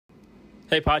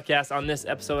Hey, podcast. On this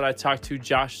episode, I talked to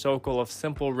Josh Sokol of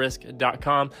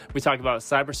SimpleRisk.com. We talk about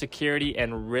cybersecurity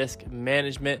and risk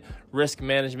management. Risk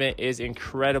management is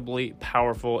incredibly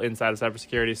powerful inside of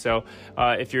cybersecurity. So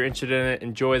if you're interested in it,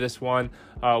 enjoy this one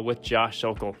with Josh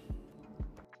Sokol.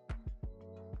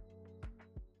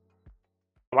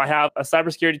 I have a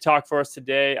cybersecurity talk for us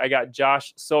today. I got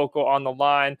Josh Sokol on the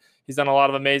line. He's done a lot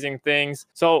of amazing things.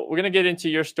 So we're going to get into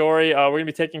your story. We're going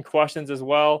to be taking questions as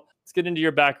well. Let's get into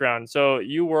your background. So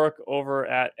you work over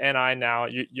at NI now.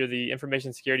 You're the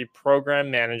Information Security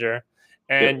Program Manager,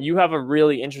 and you have a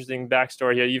really interesting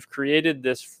backstory here. You've created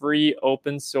this free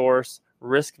open source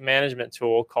risk management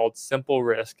tool called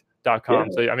SimpleRisk.com.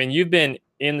 Yeah. So, I mean, you've been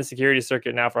in the security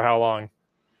circuit now for how long?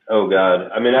 Oh God.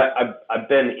 I mean, I've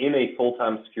been in a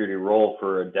full-time security role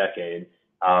for a decade.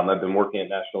 I've been working at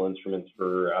National Instruments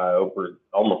for over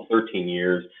almost 13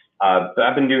 years. But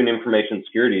I've been doing information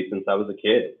security since I was a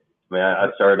kid. I mean, I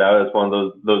started out as one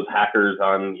of those hackers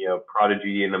on,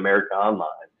 Prodigy and America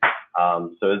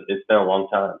Online. So it's been a long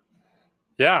time.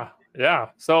 Yeah.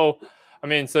 So, I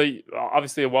mean, so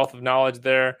obviously a wealth of knowledge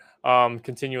there,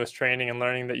 continuous training and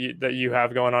learning that you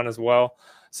have going on as well.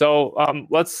 So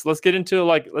let's get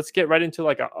right into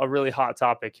a really hot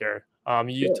topic here.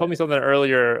 You told me something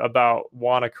earlier about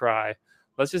WannaCry.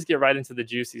 Let's just get right into the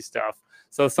juicy stuff.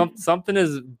 So something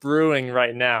is brewing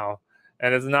right now,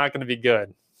 and it's not going to be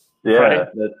good. Yeah, right?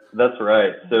 that's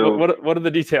right. So what are the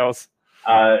details?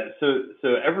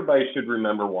 So everybody should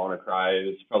remember WannaCry. It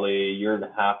was probably a year and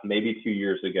a half, maybe 2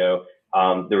 years ago.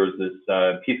 There was this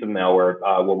piece of malware,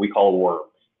 what we call a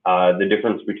worm. The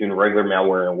difference between a regular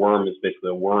malware and a worm is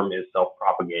basically a worm is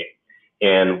self-propagating.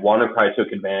 And WannaCry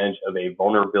took advantage of a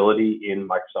vulnerability in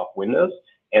Microsoft Windows,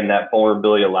 and that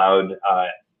vulnerability allowed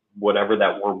whatever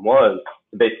that worm was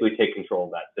to basically take control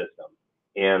of that system.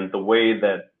 And the way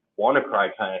that WannaCry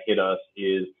kind of hit us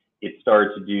is it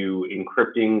started to do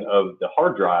encrypting of the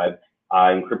hard drive,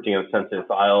 encrypting of sensitive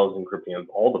files, encrypting of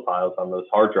all the files on those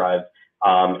hard drives,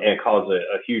 and it caused a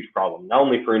huge problem, not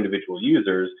only for individual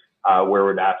users, where it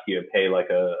would ask you to pay like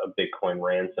a Bitcoin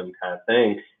ransom kind of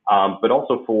thing, but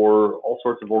also for all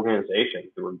sorts of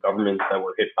organizations. There were governments that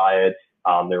were hit by it.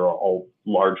 There were all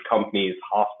large companies,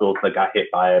 hospitals that got hit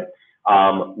by it.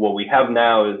 What we have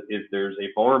now is there's a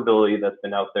vulnerability that's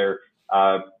been out there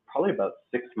probably about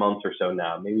 6 months or so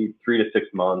now, maybe 3 to 6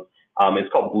 months.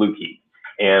 It's called Bluekeep.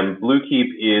 And Bluekeep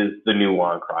is the new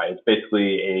WannaCry. It's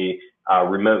basically a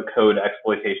remote code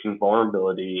exploitation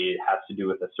vulnerability. It has to do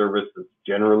with a service that's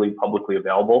generally publicly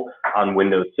available on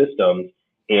Windows systems.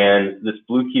 And this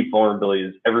Bluekeep vulnerability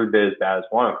is every bit as bad as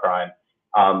WannaCry.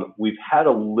 We've had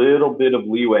a little bit of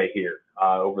leeway here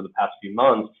over the past few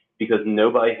months because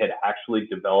nobody had actually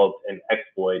developed an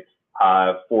exploit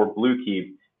for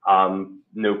Bluekeep.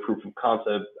 No proof of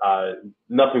concept,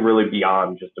 nothing really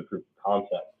beyond just a proof of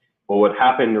concept. But what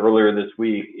happened earlier this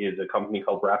week is a company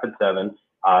called Rapid7.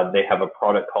 They have a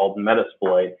product called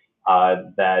Metasploit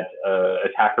that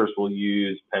attackers will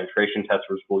use, penetration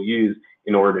testers will use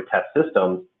in order to test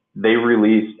systems. They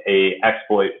released a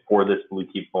exploit for this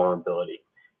Bluekeep vulnerability.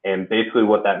 And basically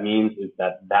what that means is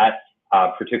that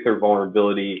particular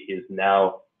vulnerability is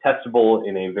now testable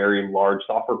in a very large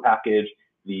software package.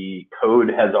 The code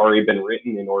has already been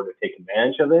written in order to take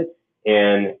advantage of it.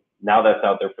 And now that's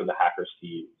out there for the hackers to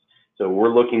use. So we're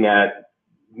looking at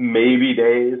maybe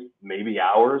days, maybe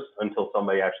hours until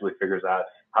somebody actually figures out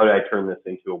how do I turn this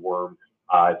into a worm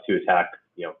to attack,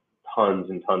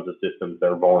 tons and tons of systems that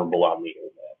are vulnerable on the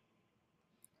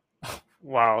internet.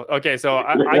 Wow. Okay. So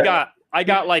I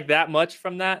got like that much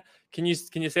from that. Can you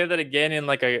say that again in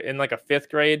like a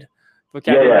fifth grade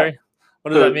vocabulary? Yeah.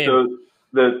 What does that mean? So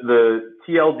the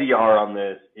TLDR on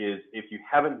this is if you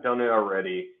haven't done it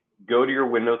already, go to your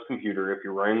Windows computer if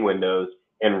you're running Windows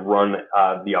and run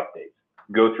the updates.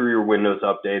 Go through your Windows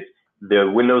updates. The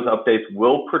Windows updates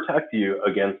will protect you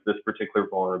against this particular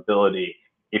vulnerability.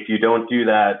 If you don't do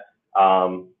that,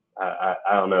 I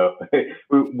don't know.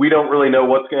 we don't really know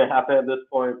what's going to happen at this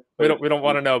point. We don't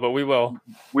want to know, but we will.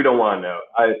 We don't want to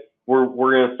know. We're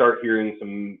going to start hearing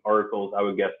some articles, I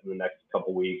would guess, in the next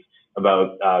couple weeks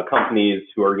about companies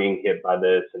who are getting hit by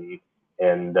this,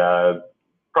 and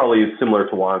probably similar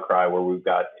to WannaCry, where we've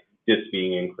got this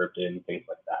being encrypted and things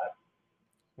like that.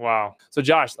 Wow. So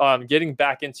Josh, getting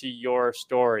back into your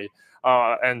story,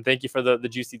 and thank you for the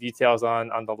juicy details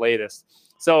on the latest.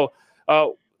 So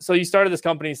you started this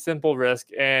company, SimpleRisk,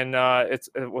 and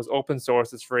it was open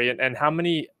source, it's free. And how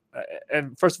many?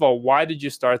 And first of all, why did you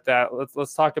start that?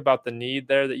 Let's talk about the need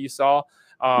there that you saw.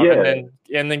 And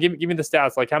then give me the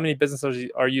stats, like how many businesses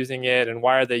are using it, and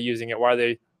why are they using it? Why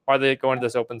are they going to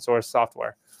this open source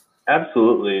software?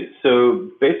 Absolutely.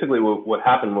 So basically, what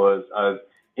happened was,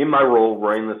 in my role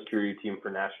running the security team for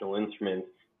National Instruments,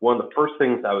 one of the first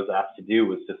things I was asked to do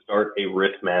was to start a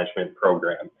risk management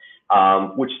program,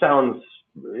 which sounds,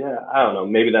 yeah, I don't know,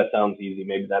 maybe that sounds easy,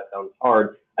 maybe that sounds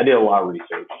hard. I did a lot of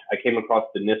research. I came across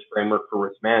the NIST framework for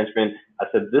risk management. I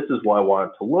said, this is what I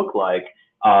want it to look like.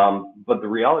 But the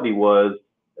reality was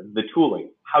the tooling.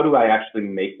 How do I actually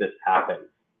make this happen?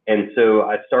 And so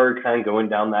I started kind of going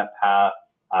down that path.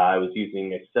 I was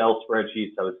using Excel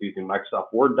spreadsheets. I was using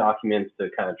Microsoft Word documents to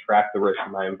kind of track the risk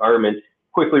in my environment.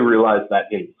 Quickly realized that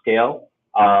didn't scale.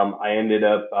 I ended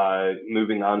up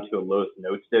moving on to a Lotus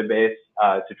Notes database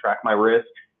to track my risk.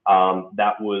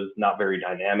 That was not very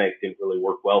dynamic, didn't really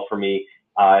work well for me.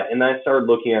 And then I started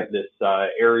looking at this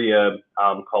area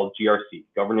called GRC,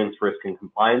 Governance, Risk, and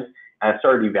Compliance. And I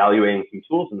started evaluating some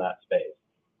tools in that space.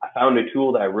 I found a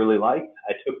tool that I really liked.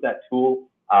 I took that tool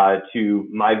to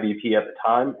my VP at the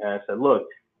time, and I said, look,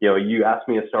 you asked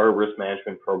me to start a risk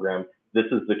management program. This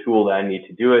is the tool that I need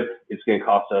to do it. It's going to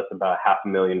cost us about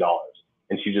 $500,000.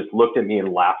 And she just looked at me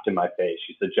and laughed in my face.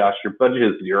 She said, Josh, your budget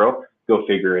is zero. Go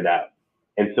figure it out.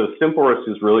 And so SimpleRisk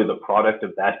is really the product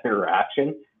of that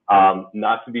interaction.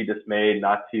 Not to be dismayed,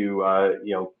 not to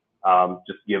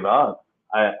just give up.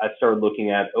 I started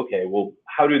looking at, okay, well,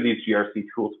 how do these GRC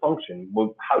tools function?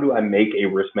 Well, how do I make a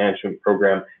risk management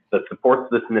program that supports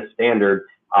this NIST standard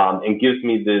and gives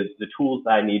me the tools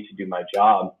that I need to do my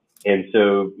job? And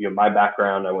so, my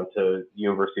background, I went to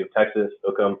University of Texas,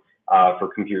 Oakland, for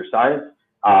computer science,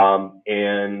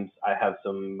 and I have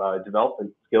some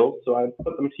development skills, so I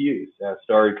put them to use. And I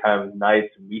started kind of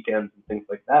nights and weekends and things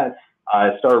like that.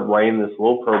 I started writing this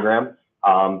little program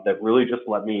that really just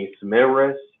let me submit a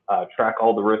risk, track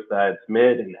all the risks that I had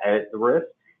submitted and edit the risk.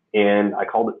 And I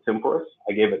called it SimpleRisk.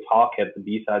 I gave a talk at the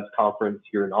B-Sides conference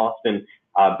here in Austin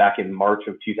back in March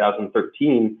of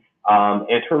 2013. And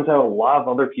it turns out a lot of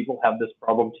other people have this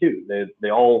problem too.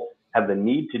 They all have the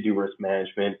need to do risk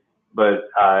management, but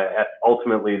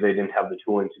ultimately they didn't have the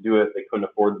tooling to do it. They couldn't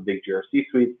afford the big GRC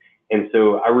suite. And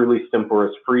so I released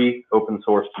SimpleRisk free, open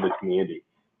source to the community.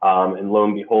 And lo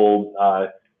and behold,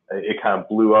 it kind of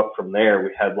blew up from there. We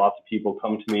had lots of people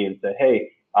come to me and say,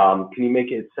 hey, can you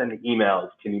make it send emails?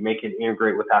 Can you make it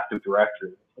integrate with Active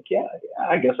Directory? Like, yeah,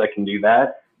 I guess I can do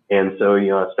that. And so,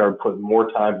 I started putting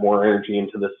more time, more energy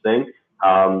into this thing,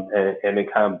 and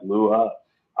it kind of blew up.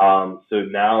 So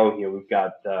now, we've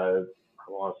got, I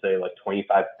want to say like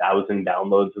 25,000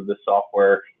 downloads of this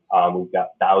software. We've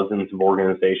got thousands of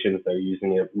organizations that are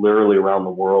using it literally around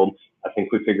the world. I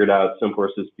think we figured out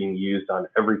SimpleRisk is being used on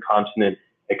every continent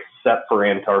except for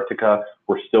Antarctica.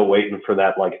 We're still waiting for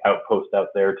that outpost out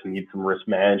there to need some risk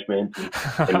management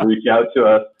and reach out to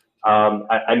us.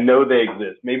 I know they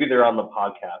exist. Maybe they're on the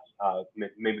podcast.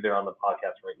 Maybe they're on the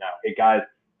podcast right now. Hey guys,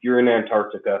 if you're in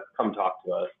Antarctica, come talk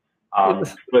to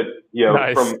us. But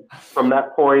nice. from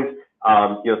that point,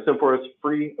 SimpleRisk is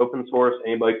free, open source.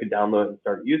 Anybody could download it and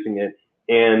start using it.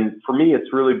 And for me,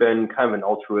 it's really been kind of an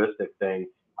altruistic thing.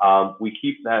 We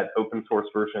keep that open source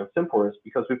version of SimpleRisk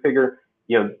because we figure,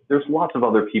 there's lots of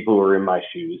other people who are in my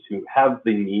shoes who have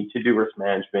the need to do risk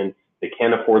management. They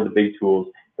can't afford the big tools.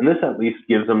 And this at least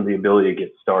gives them the ability to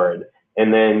get started.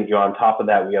 And then, on top of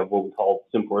that, we have what we call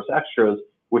SimpleRisk Extras,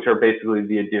 which are basically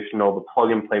the additional, the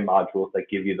plug and play modules that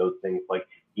give you those things like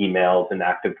emails and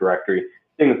Active Directory,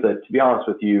 things that, to be honest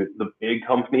with you, the big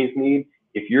companies need.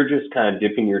 If you're just kind of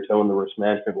dipping your toe in the risk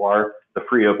management water, the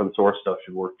free open source stuff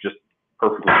should work just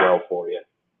perfectly well for you.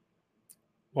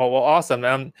 Well, awesome.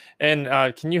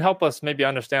 And can you help us maybe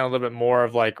understand a little bit more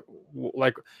of like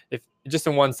if just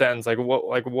in one sentence,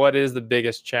 what is the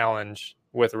biggest challenge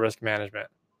with risk management?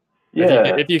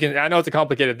 Yeah. If you can, I know it's a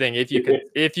complicated thing.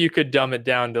 If you could dumb it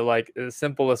down to the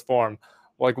simplest form,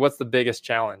 what's the biggest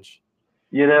challenge?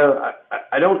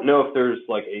 I don't know if there's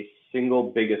a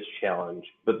single biggest challenge,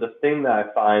 but the thing that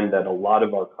I find that a lot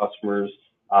of our customers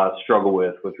struggle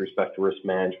with respect to risk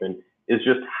management is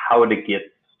just how to get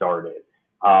started.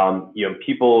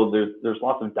 People, there's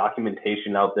lots of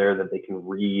documentation out there that they can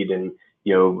read, and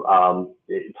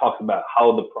it talks about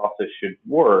how the process should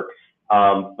work.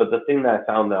 But the thing that I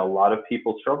found that a lot of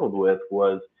people struggled with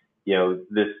was,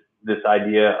 this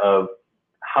idea of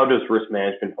how does risk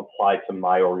management apply to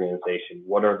my organization?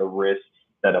 What are the risks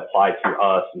that apply to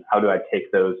us, and how do I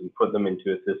take those and put them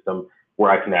into a system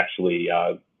where I can actually,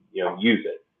 use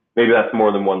it? Maybe that's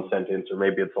more than one sentence, or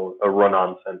maybe it's a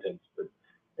run-on sentence, but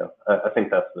I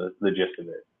think that's the gist of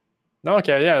it.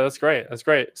 Okay, yeah, that's great. That's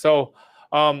great. So,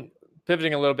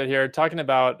 pivoting a little bit here, talking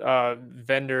about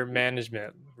vendor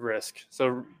management risk.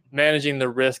 So managing the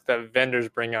risk that vendors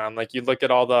bring on, you look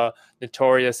at all the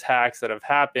notorious hacks that have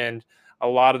happened. a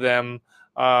lot of them,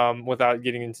 without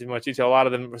getting into much detail, a lot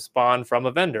of them spawn from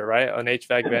a vendor, right? An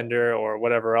HVAC vendor or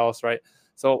whatever else, right?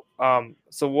 So,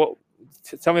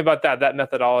 tell me about that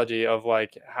methodology of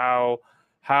like how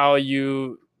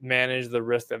you manage the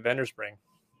risk that vendors bring.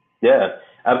 Yeah,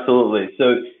 absolutely.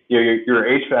 So your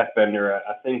HVAC vendor,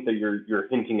 I think that you're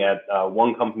hinting at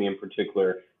one company in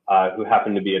particular who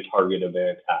happened to be a target of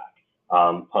an attack,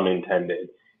 pun intended.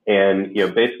 And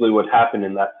basically what happened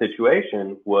in that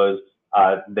situation was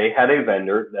they had a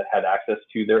vendor that had access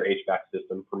to their HVAC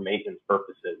system for maintenance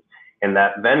purposes, and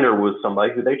that vendor was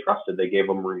somebody who they trusted. They gave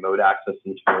them remote access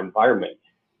into their environment.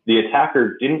 The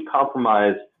attacker didn't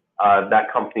compromise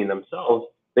that company themselves.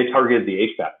 They targeted the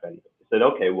HVAC vendor. Said,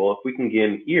 okay, well, if we can get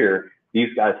in here,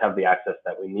 these guys have the access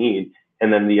that we need.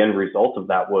 And then the end result of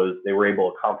that was they were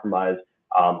able to compromise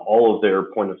all of their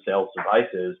point of sales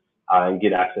devices and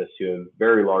get access to a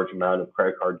very large amount of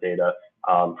credit card data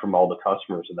from all the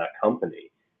customers of that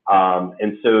company.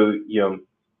 And so,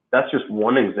 that's just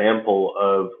one example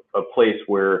of a place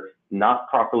where not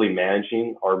properly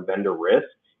managing our vendor risk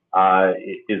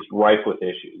is rife with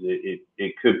issues.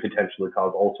 It could potentially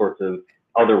cause all sorts of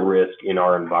other risk in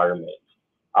our environment.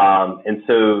 And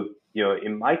so,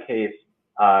 in my case,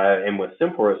 and with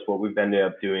Simplorus, what we've ended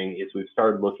up doing is we've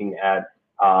started looking at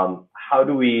how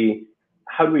do we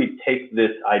take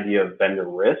this idea of vendor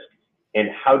risk and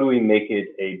how do we make it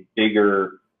a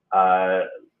bigger,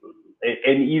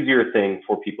 an easier thing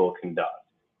for people to conduct.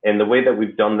 And the way that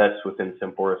we've done this within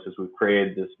Simplorus is we've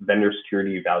created this vendor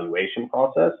security evaluation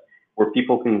process where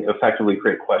people can effectively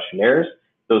create questionnaires.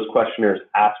 Those questionnaires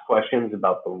ask questions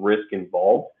about the risk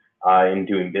involved in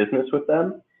doing business with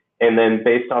them. And then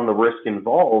based on the risk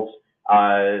involved,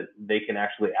 they can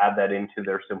actually add that into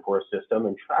their Simplorus system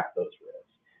and track those risks.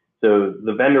 So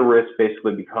the vendor risk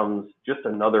basically becomes just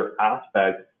another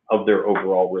aspect of their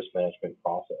overall risk management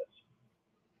process.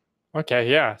 Okay,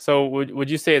 yeah. So would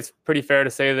you say it's pretty fair to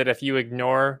say that if you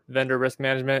ignore vendor risk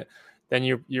management, then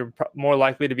you're more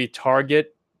likely to be targeted?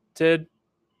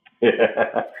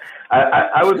 Yeah.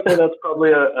 I would say that's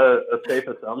probably a safe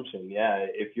assumption. Yeah.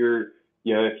 If you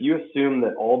assume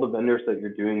that all the vendors that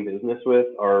you're doing business with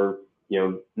are,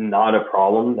 not a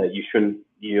problem, that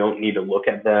you don't need to look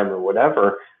at them or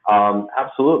whatever,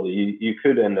 absolutely, you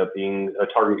could end up being a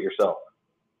target yourself.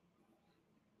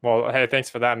 Well, hey, thanks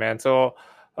for that, man. So,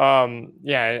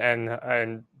 yeah,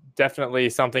 and definitely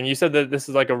something you said that this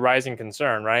is like a rising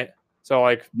concern, right? So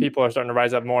like people are starting to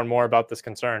rise up more and more about this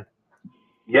concern.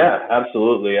 Yeah,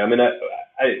 absolutely. I mean, I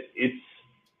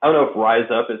don't know if rise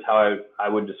up is how I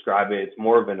would describe it. It's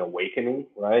more of an awakening,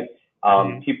 right?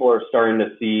 People are starting to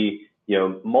see,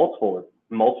 multiple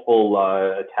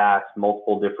attacks,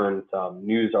 multiple different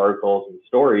news articles and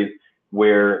stories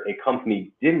where a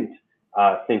company didn't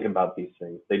think about these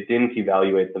things. They didn't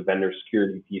evaluate the vendor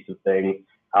security piece of things,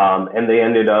 and they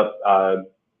ended up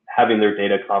having their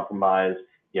data compromised.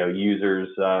 Users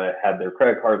had their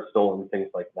credit cards stolen, things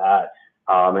like that.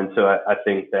 And so I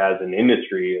think that as an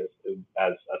industry,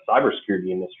 as a cybersecurity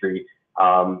industry,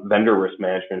 vendor risk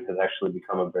management has actually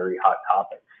become a very hot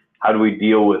topic. How do we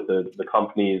deal with the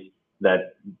companies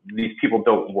that these people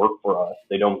don't work for us?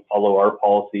 They don't follow our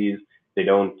policies. They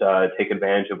don't take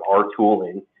advantage of our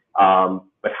tooling.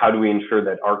 But how do we ensure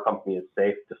that our company is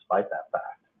safe despite that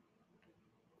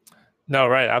fact? No,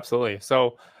 right. Absolutely.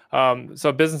 So,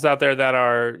 so business out there that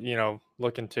are,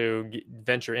 looking to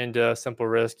venture into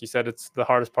SimpleRisk, you said it's the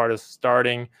hardest part is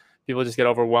starting. People just get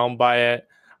overwhelmed by it.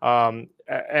 And,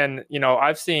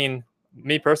 I've seen,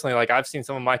 me personally, like I've seen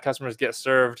some of my customers get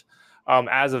served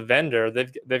as a vendor.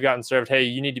 They've gotten served, hey,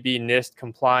 you need to be NIST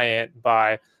compliant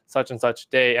by such and such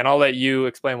date. And I'll let you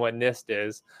explain what NIST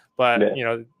is. But,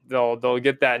 Yeah. They'll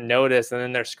get that notice and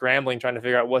then they're scrambling, trying to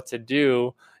figure out what to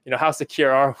do. How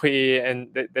secure are we? And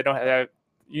they don't have,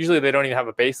 usually they don't even have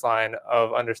a baseline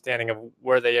of understanding of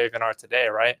where they even are today,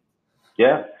 right?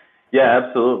 Yeah,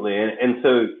 absolutely. And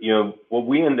so, what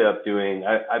we ended up doing,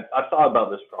 I thought about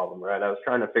this problem, right? I was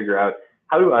trying to figure out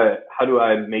how do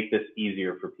I make this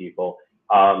easier for people?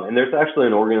 And there's actually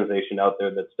an organization out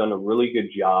there that's done a really good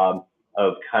job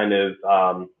of kind of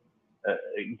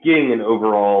getting an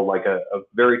overall, like a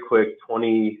very quick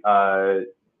 20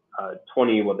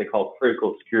 what they call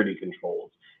critical security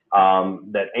controls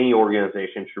that any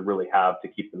organization should really have to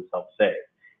keep themselves safe.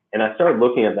 And I started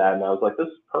looking at that and I was like, this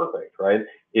is perfect, right?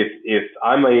 If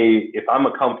I'm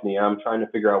a company and I'm trying to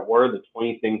figure out what are the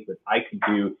 20 things that I could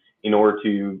do in order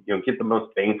to get the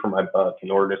most bang for my buck,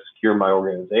 in order to secure my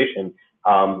organization,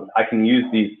 I can use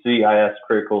these CIS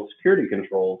critical security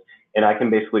controls and I can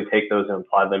basically take those and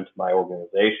apply them to my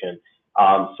organization.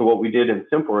 So what we did in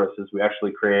SimpleRisk is we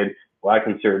actually created what I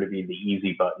consider to be the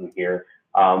easy button here,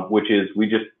 which is we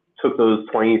just took those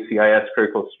 20 CIS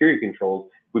critical security controls,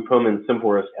 we put them in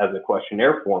SimpliRisk as a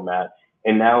questionnaire format,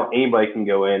 and now anybody can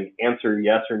go in, answer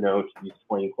yes or no to these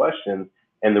 20 questions,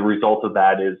 and the result of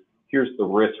that is, here's the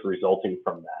risk resulting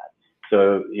from that.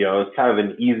 So, it's kind of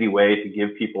an easy way to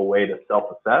give people a way to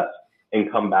self-assess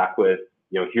and come back with,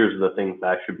 here's the things that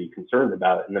I should be concerned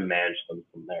about, and then manage them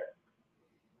from there.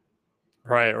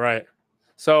 Right.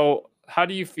 So how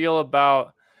do you feel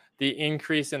about the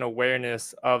increase in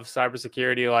awareness of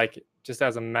cybersecurity, like just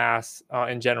as a mass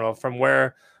in general, from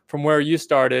where you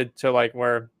started to like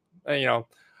where,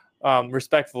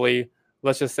 respectfully,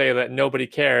 let's just say that nobody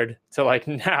cared to like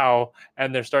now,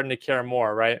 and they're starting to care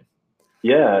more, right?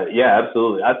 Yeah,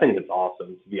 absolutely. I think it's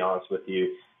awesome, to be honest with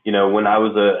you. When I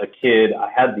was a kid, I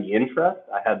had the interest,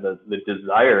 I had the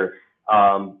desire,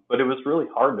 but it was really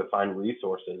hard to find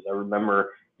resources. I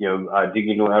remember,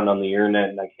 digging around on the internet,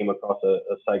 and I came across a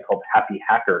site called Happy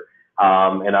Hacker.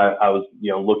 And I was,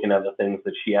 looking at the things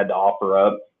that she had to offer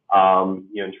up,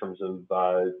 in terms of,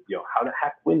 how to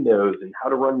hack Windows and how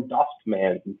to run DOS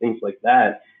commands and things like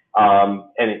that. And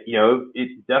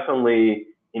it definitely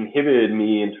inhibited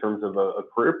me in terms of a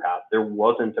career path. There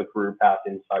wasn't a career path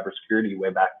in cybersecurity way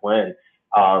back when.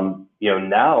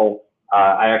 Now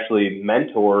I actually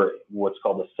mentor what's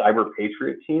called the Cyber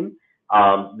Patriot team.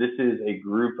 This is a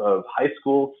group of high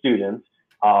school students,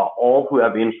 all who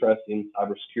have interest in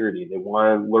cybersecurity. They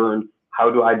want to learn,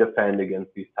 how do I defend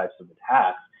against these types of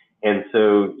attacks? And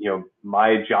so,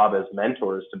 my job as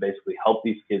mentor is to basically help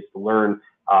these kids to learn,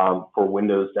 for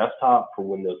Windows Desktop, for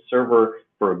Windows Server,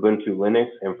 for Ubuntu Linux,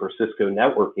 and for Cisco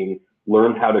networking,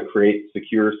 learn how to create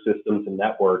secure systems and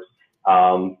networks.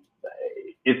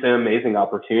 It's an amazing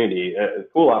opportunity, a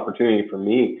cool opportunity for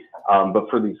me. But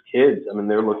for these kids,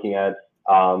 they're looking at,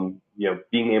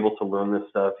 being able to learn this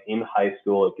stuff in high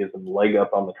school. It gives them a leg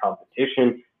up on the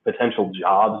competition, potential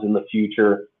jobs in the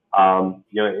future.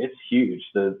 It's huge.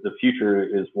 The future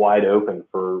is wide open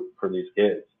for these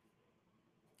kids.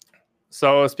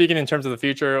 So speaking in terms of the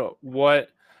future,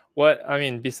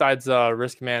 besides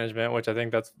risk management, which I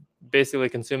think that's basically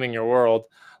consuming your world,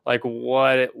 like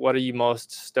what are you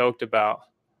most stoked about?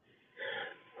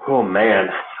 Oh man.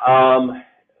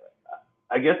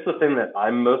 I guess the thing that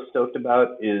I'm most stoked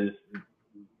about is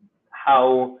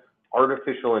how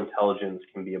artificial intelligence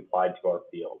can be applied to our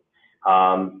field.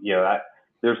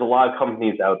 There's a lot of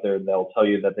companies out there that'll tell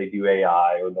you that they do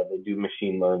AI or that they do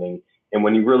machine learning. And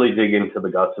when you really dig into the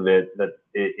guts of it,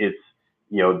 it's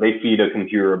they feed a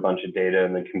computer a bunch of data,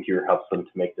 and the computer helps them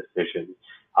to make decisions.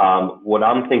 What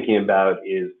I'm thinking about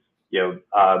is,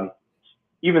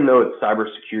 even though it's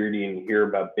cybersecurity and you hear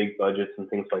about big budgets and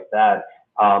things like that,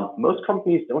 most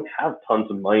companies don't have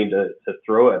tons of money to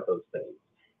throw at those things.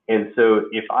 And so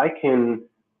if I can,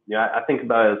 I think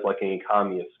about it as like an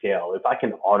economy of scale. If I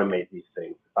can automate these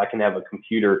things, if I can have a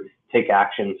computer take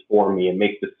actions for me and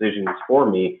make decisions for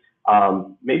me,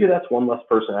 maybe that's one less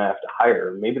person I have to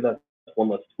hire. Maybe that's one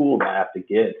less tool that I have to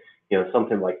get,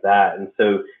 something like that. And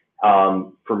so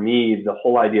for me, the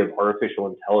whole idea of artificial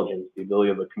intelligence, the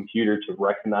ability of a computer to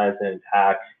recognize an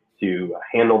attack, to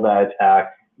handle that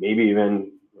attack, maybe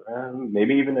even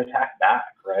attack back,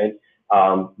 right?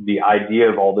 The idea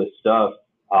of all this stuff,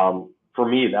 for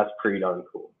me, that's pretty darn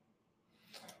cool.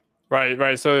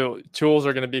 Right. So tools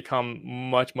are going to become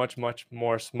much, much, much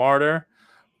more smarter,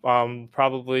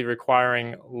 probably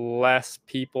requiring less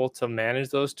people to manage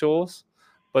those tools,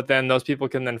 but then those people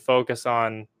can then focus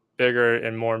on bigger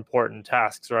and more important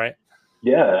tasks, right?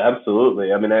 Yeah,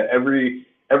 absolutely. Every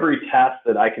task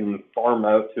that I can farm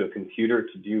out to a computer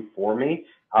to do for me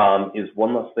is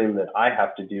one less thing that I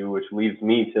have to do, which leads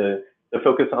me to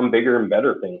focus on bigger and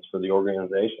better things for the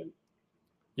organization.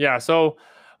 Yeah. So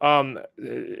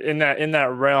in that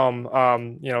realm,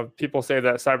 people say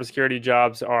that cybersecurity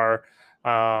jobs are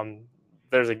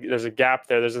there's a gap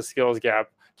there. There's a skills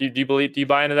gap. Do you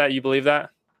buy into that? You believe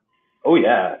that? Oh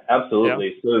yeah,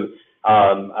 absolutely. Yeah. So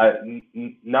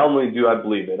not only do I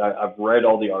believe it, I've read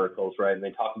all the articles, right? And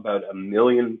they talk about 1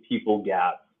 million people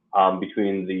gap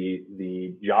between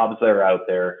the jobs that are out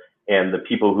there and the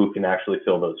people who can actually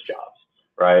fill those jobs,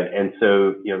 right? And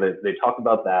so, they talk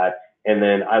about that. And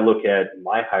then I look at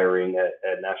my hiring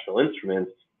at National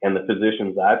Instruments and the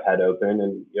positions I've had open.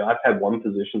 And, I've had one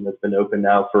position that's been open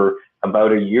now for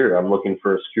about a year. I'm looking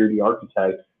for a security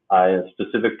architect in a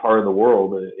specific part of the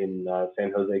world in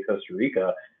San Jose, Costa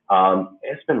Rica.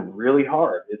 It's been really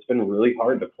hard. It's been really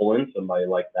hard to pull in somebody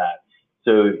like that.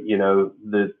 So,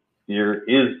 there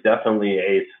is definitely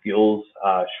a skills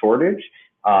shortage.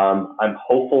 I'm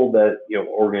hopeful that,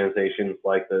 organizations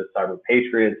like the Cyber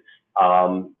Patriots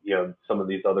some of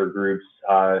these other groups.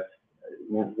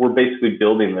 We're basically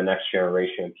building the next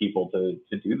generation of people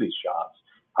to do these jobs.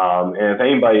 And if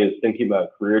anybody is thinking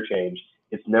about career change,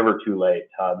 it's never too late.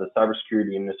 The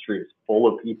cybersecurity industry is full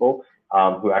of people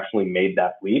who actually made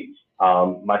that leap,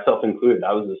 myself included.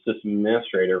 I was a system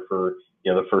administrator for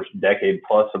the first decade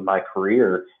plus of my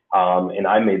career, and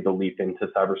I made the leap into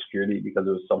cybersecurity because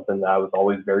it was something that I was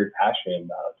always very passionate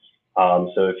about.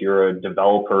 So if you're a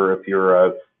developer, if you're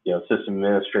a system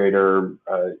administrator,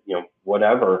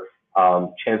 whatever,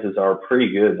 chances are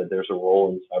pretty good that there's a role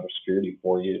in cybersecurity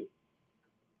for you.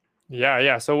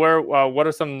 Yeah. So what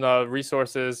are some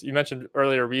resources? You mentioned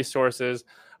earlier resources.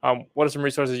 What are some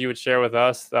resources you would share with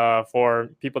us for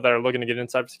people that are looking to get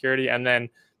into cybersecurity, and then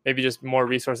maybe just more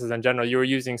resources in general? You were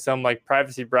using some like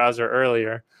privacy browser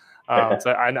earlier,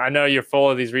 so I know you're full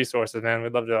of these resources, man.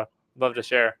 We'd love to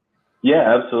share.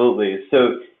 Yeah, absolutely.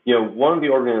 So one of the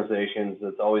organizations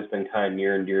that's always been kind of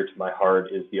near and dear to my heart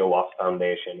is the OWASP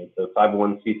Foundation. It's a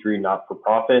 501c3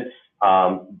 not-for-profit.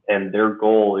 And their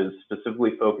goal is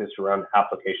specifically focused around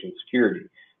application security.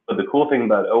 But the cool thing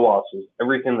about OWASP is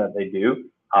everything that they do,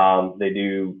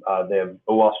 they have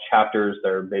OWASP chapters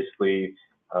that are basically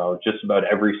just about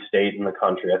every state in the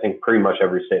country. I think pretty much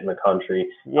every state in the country.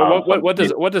 What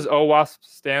does OWASP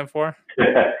stand for?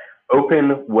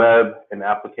 Open Web and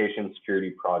Application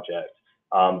Security Project.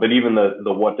 But even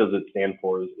the what does it stand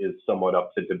for is somewhat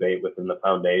up to debate within the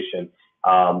foundation.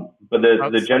 But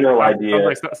the general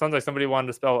idea sounds like somebody wanted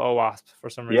to spell OWASP for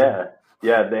some reason.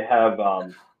 Yeah. They have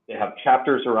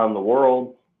chapters around the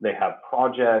world. They have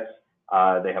projects.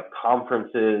 They have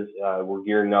conferences. We're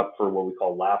gearing up for what we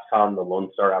call LASCOM, the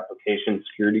Lone Star Application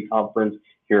Security Conference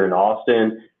here in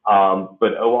Austin.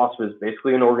 But OWASP is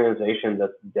basically an organization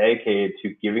that's dedicated to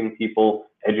giving people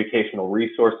educational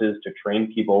resources to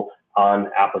train people on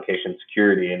application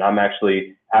security. And I'm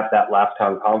actually at that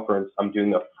LASCOM conference. I'm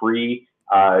doing a free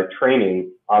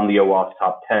training on the OWASP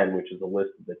Top 10, which is a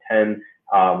list of the 10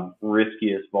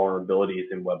 riskiest vulnerabilities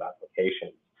in web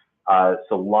applications.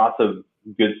 So lots of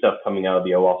good stuff coming out of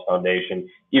the OWASP Foundation.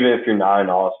 Even if you're not in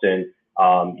Austin,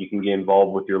 you can get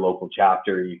involved with your local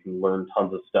chapter. You can learn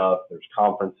tons of stuff. There's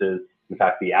conferences. In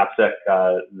fact, the AppSec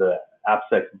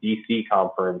DC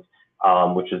conference,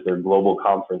 which is their global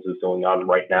conference, is going on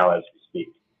right now as we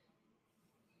speak.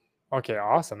 Okay,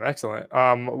 awesome, excellent.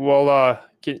 We'll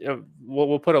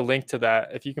put a link to that.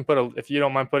 If you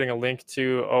don't mind putting a link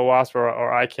to OWASP,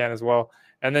 or I can as well.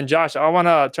 And then Josh, I want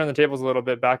to turn the tables a little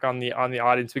bit back on the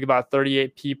audience. We got about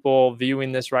 38 people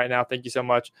viewing this right now. Thank you so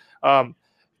much.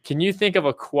 Can you think of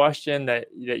a question that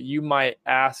you might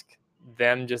ask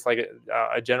them, just like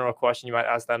a general question you might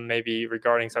ask them, maybe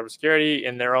regarding cybersecurity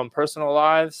in their own personal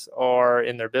lives or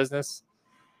in their business?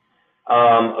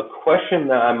 A question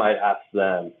that I might ask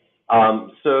them.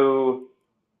 So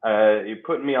you're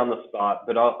putting me on the spot,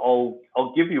 but I'll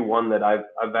give you one that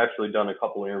I've actually done a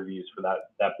couple interviews for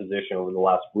that position over the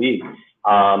last week.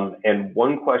 And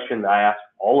one question that I ask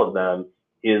all of them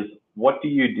is, what do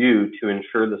you do to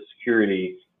ensure the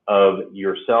security of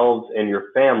yourselves and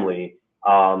your family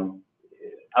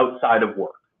outside of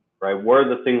work, right? What are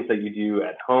the things that you do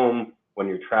at home when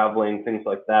you're traveling, things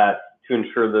like that, to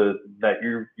ensure that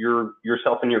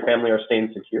yourself and your family are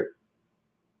staying secure?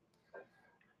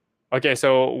 Okay,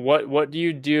 so what do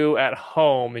you do at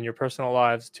home in your personal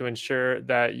lives to ensure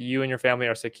that you and your family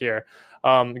are secure?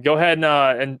 Go ahead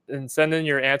and send in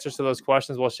your answers to those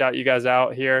questions. We'll shout you guys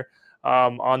out here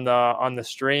on the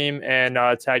stream, and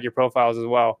tag your profiles as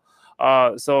well.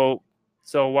 So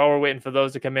while we're waiting for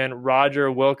those to come in,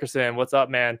 Roger Wilkerson, what's up,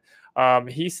 man?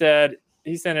 He sent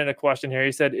in a question here.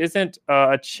 He said, isn't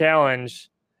a challenge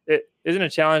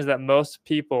that most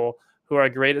people who are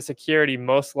great at security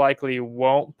most likely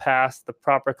won't pass the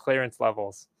proper clearance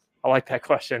levels? I like that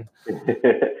question.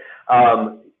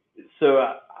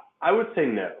 So I would say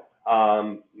no.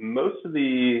 Most of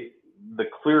the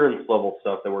clearance level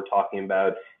stuff that we're talking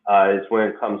about is when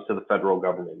it comes to the federal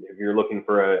government. If you're looking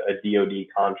for a DoD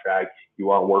contract, you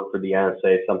want to work for the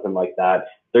NSA, something like that,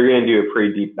 they're going to do a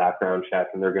pretty deep background check,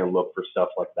 and they're going to look for stuff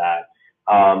like that.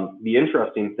 The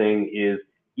interesting thing is,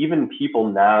 even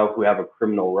people now who have a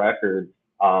criminal record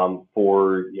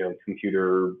for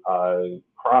computer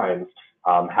crimes,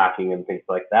 hacking and things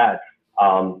like that,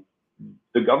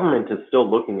 the government is still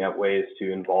looking at ways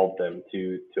to involve them,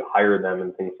 to hire them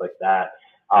and things like that.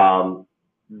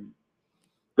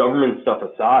 Government stuff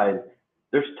aside,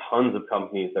 there's tons of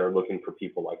companies that are looking for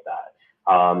people like that.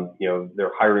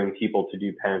 They're hiring people to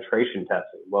do penetration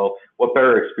testing. Well, what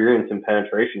better experience in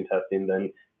penetration testing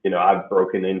than, I've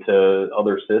broken into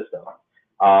other systems.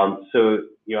 So,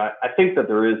 I think that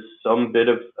there is some bit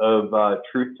of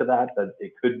truth to that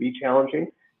it could be challenging.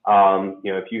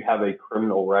 If you have a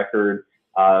criminal record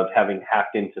of having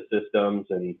hacked into systems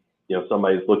and,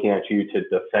 somebody's looking at you to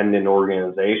defend an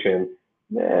organization,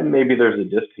 maybe there's a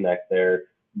disconnect there.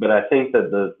 But I think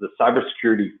that the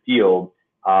cybersecurity field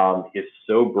is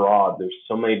so broad. There's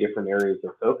so many different areas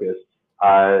of focus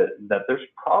that there's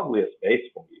probably a space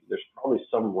for you. There's probably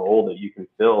some role that you can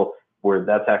fill where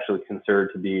that's actually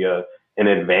considered to be an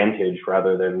advantage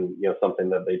rather than something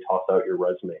that they toss out your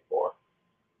resume for.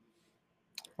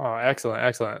 Oh,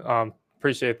 excellent.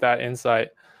 Appreciate that insight.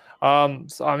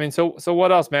 So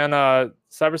what else, man?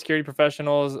 Cybersecurity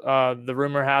professionals. The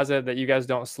rumor has it that you guys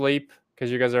don't sleep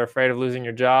because you guys are afraid of losing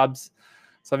your jobs.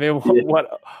 So I mean,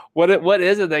 what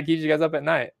is it that keeps you guys up at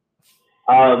night?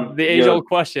 The age-old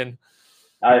question.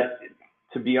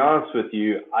 To be honest with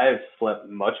you, I have slept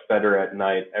much better at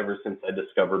night ever since I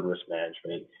discovered risk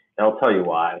management. And I'll tell you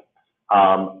why.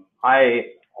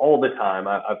 All the time,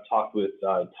 I've talked with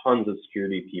tons of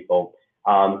security people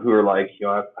who are like,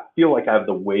 I feel like I have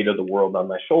the weight of the world on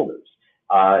my shoulders.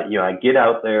 I get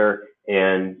out there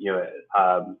and,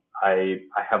 I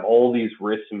have all these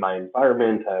risks in my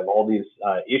environment. I have all these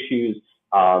issues.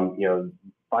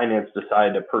 Finance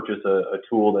decided to purchase a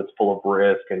tool that's full of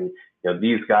risk, and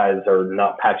these guys are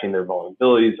not patching their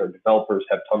vulnerabilities. Our developers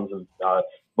have tons of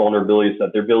vulnerabilities that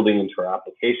they're building into our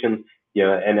applications.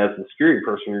 And as a security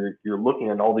person, you're looking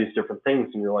at all these different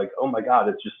things, and you're like, oh my God,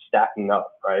 it's just stacking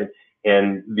up, right?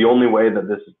 And the only way that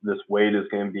this weight is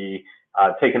going to be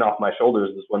taken off my shoulders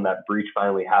is when that breach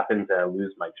finally happens and I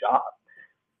lose my job.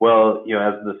 Well,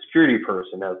 as the security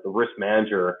person, as the risk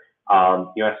manager,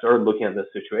 I started looking at this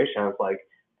situation. I was like,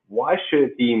 why should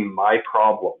it be my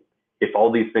problem if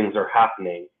all these things are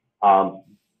happening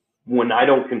when I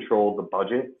don't control the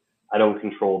budget, I don't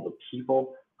control the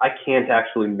people, I can't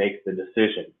actually make the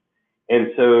decision. And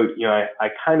so, I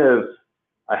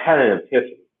had an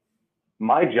epiphany.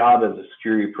 My job as a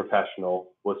security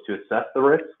professional was to assess the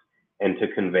risk and to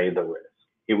convey the risk.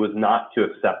 It was not to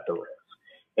accept the risk.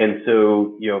 And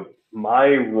so, my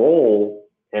role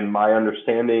and my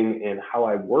understanding and how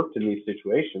I worked in these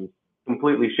situations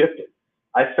completely shifted.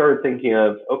 I started thinking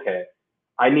of, okay,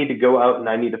 I need to go out and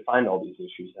I need to find all these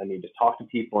issues. I need to talk to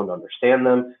people and understand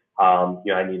them.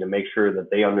 I need to make sure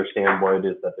that they understand what it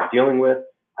is that they're dealing with.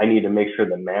 I need to make sure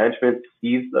that management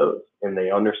sees those and they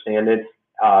understand it.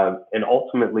 And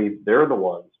ultimately, they're the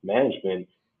ones, management,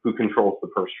 who controls the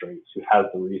purse strings, who has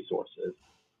the resources.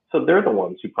 So they're the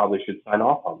ones who probably should sign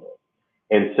off on those.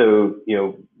 And so,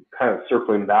 kind of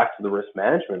circling back to the risk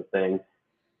management thing,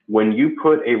 when you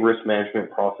put a risk management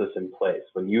process in place,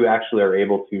 when you actually are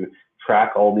able to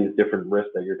track all these different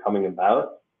risks that you're coming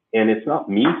about, and it's not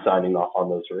me signing off on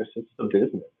those risks, it's the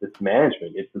business, it's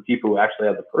management, it's the people who actually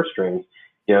have the purse strings,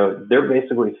 they're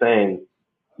basically saying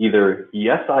either,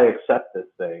 yes, I accept this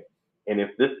thing, and if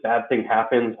this bad thing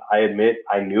happens, I admit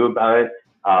I knew about it,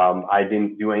 I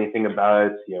didn't do anything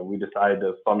about it, we decided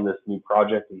to fund this new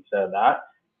project instead of that,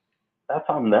 that's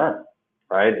on them.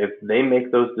 Right? If they make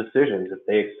those decisions, if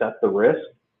they accept the risk,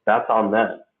 that's on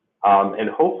them. And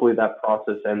hopefully that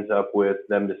process ends up with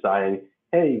them deciding,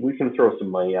 hey, we can throw some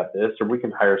money at this, or we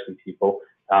can hire some people.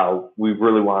 We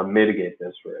really want to mitigate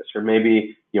this risk. Or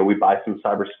maybe, we buy some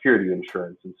cybersecurity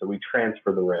insurance, and so we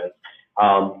transfer the risk.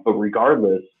 But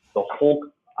regardless, the whole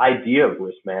idea of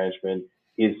risk management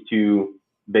is to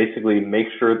basically make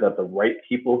sure that the right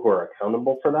people who are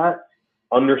accountable for that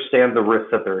understand the risks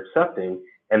that they're accepting,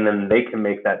 and then they can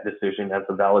make that decision as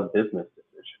a valid business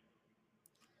decision.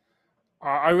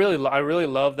 I really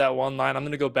love that one line. I'm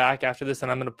going to go back after this and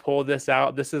I'm going to pull this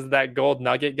out. This is that gold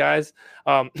nugget, guys.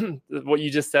 What you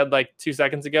just said like 2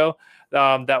 seconds ago,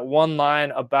 that one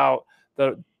line about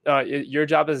your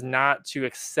job is not to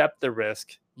accept the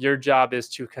risk. Your job is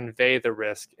to convey the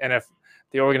risk. And if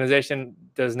the organization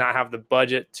does not have the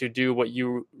budget to do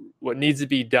what needs to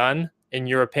be done, in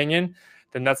your opinion,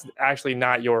 then that's actually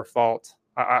not your fault.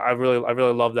 I really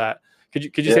love that. Could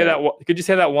you say that? Could you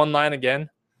say that one line again?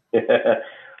 So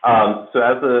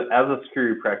as a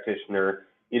security practitioner,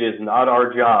 it is not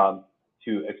our job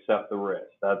to accept the risk.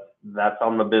 That's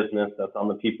on the business. That's on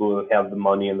the people who have the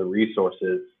money and the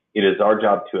resources. It is our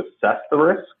job to assess the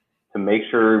risk, to make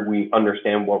sure we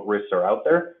understand what risks are out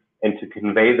there, and to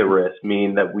convey the risk,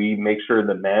 meaning that we make sure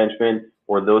that management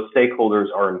or those stakeholders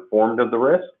are informed of the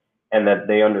risk and that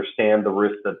they understand the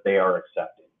risk that they are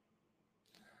accepting.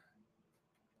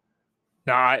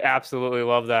 No, I absolutely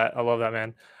love that. I love that,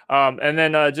 man. And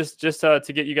then just to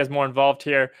get you guys more involved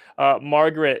here,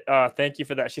 Margaret, thank you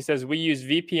for that. She says, we use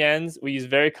VPNs. We use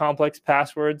very complex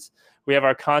passwords. We have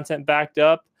our content backed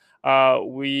up.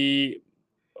 we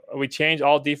change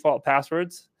all default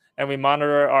passwords, and we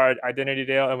monitor our identity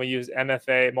data, and we use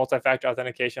MFA, multi-factor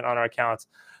authentication, on our accounts.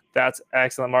 That's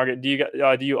excellent, Margaret.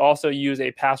 Do you also use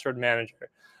a password manager?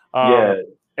 Yeah.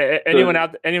 Anyone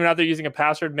out there using a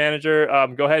password manager,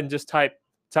 go ahead and just type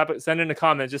it, send in a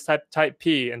comment, just type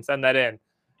P and send that in.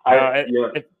 I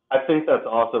think that's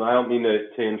awesome. I don't mean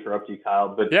to interrupt you, Kyle,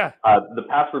 but yeah, the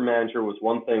password manager was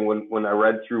one thing when I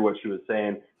read through what she was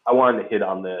saying, I wanted to hit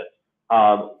on this.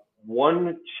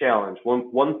 One challenge,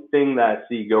 one thing that I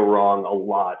see go wrong a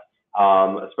lot,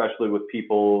 especially with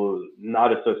people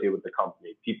not associated with the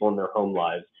company, people in their home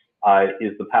lives,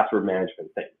 is the password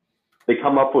management thing. They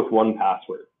come up with one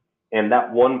password, and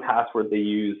that one password they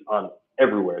use on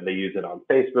everywhere. They use it on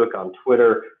Facebook, on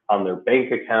Twitter, on their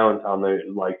bank account, on their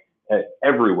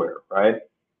everywhere, right?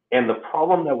 And the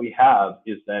problem that we have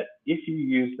is that if you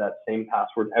use that same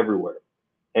password everywhere,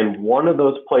 and one of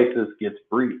those places gets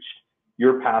breached,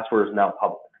 your password is now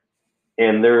public.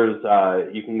 And there's,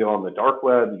 you can go on the dark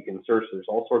web, you can search, there's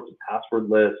all sorts of password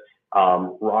lists.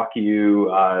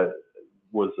 RockYou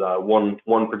was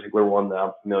one particular one that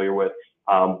I'm familiar with,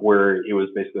 where it was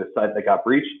basically a site that got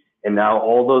breached, and now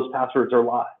all those passwords are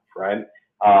live, right?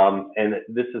 And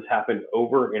this has happened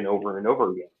over and over and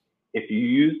over again. If you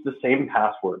use the same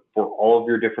password for all of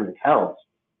your different accounts,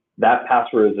 that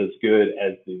password is as good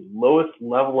as the lowest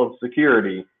level of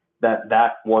security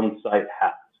that one site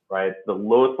has, right? The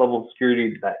lowest level of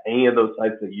security that any of those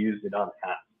sites that use it on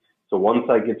has. So one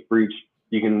site gets breached,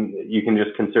 you can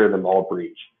just consider them all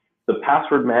breached. The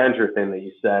password manager thing that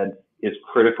you said is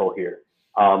critical here.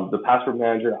 The password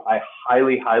manager, I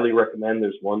highly recommend.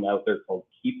 There's one out there called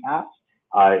KeePass.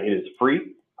 It is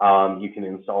free. You can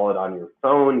install it on your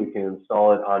phone. You can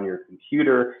install it on your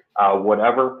computer,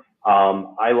 whatever.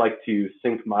 I like to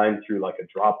sync mine through like a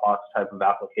Dropbox type of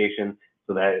application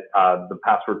so that the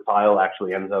password file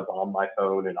actually ends up on my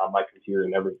phone and on my computer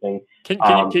and everything.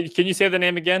 Can you say the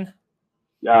name again?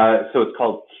 So it's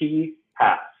called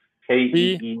KeePass.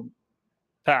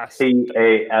 Pass.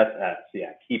 KeePass.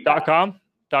 Yeah. KeePass.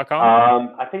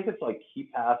 .com. I think it's like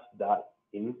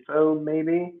KeePass.info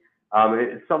maybe.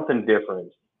 It's something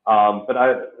different. But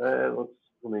let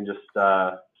me just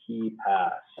KeePass.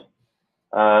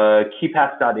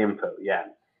 KeePass.info. Yeah.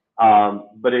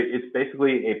 But it's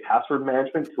basically a password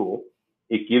management tool.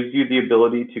 It gives you the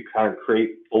ability to kind of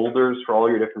create folders for all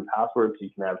your different passwords. So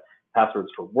you can have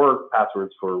passwords for work,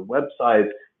 passwords for websites,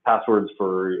 passwords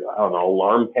for, I don't know,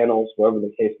 alarm panels, whatever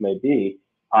the case may be.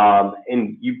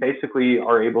 And you basically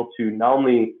are able to not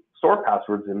only store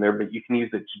passwords in there, but you can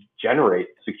use it to generate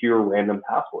secure random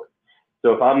passwords.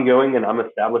 So if I'm going and I'm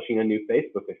establishing a new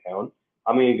Facebook account,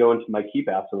 I'm going to go into my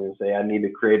KeePass. I'm going to say I need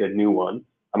to create a new one.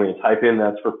 I'm going to type in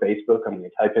that's for Facebook. I'm going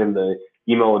to type in the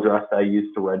email address that I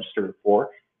used to register it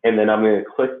for. And then I'm going to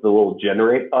click the little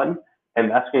generate button, and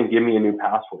that's going to give me a new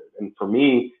password. And for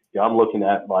me, I'm looking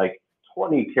at like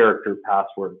 20 character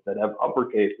passwords that have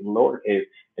uppercase and lowercase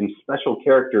and special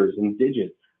characters and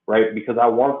digits, right? Because I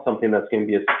want something that's going to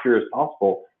be as secure as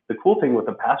possible. The cool thing with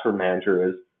a password manager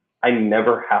is I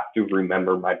never have to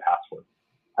remember my password.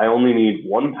 I only need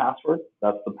one password.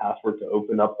 That's the password to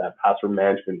open up that password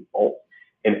management vault.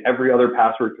 And every other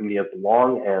password can be as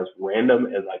long, as random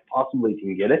as I possibly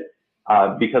can get it,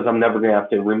 because I'm never going to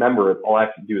have to remember it. All I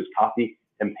have to do is copy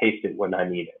and paste it when I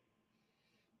need it.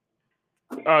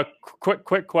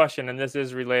 Quick question, and this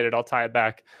is related. I'll tie it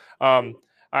back. I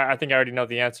think I already know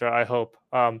the answer. I hope.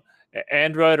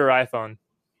 Android or iPhone?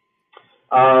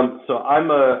 So I'm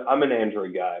an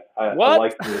Android guy. I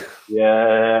like to,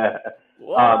 yeah.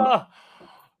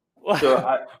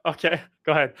 Okay,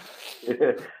 go ahead.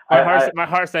 My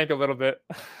heart sank a little bit.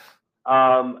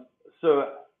 So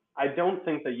I don't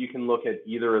think that you can look at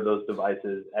either of those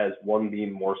devices as one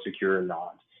being more secure or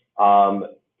not.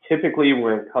 Typically,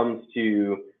 when it comes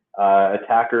to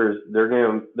attackers, they're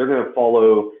gonna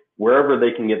follow wherever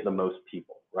they can get the most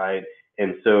people, right?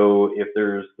 And so if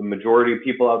there's the majority of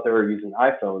people out there are using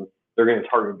iPhones, they're going to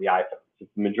target the iPhones. If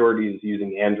the majority is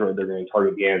using Android, they're going to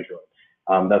target the Android.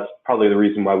 That's probably the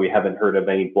reason why we haven't heard of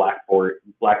any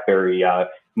BlackBerry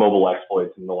mobile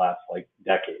exploits in the last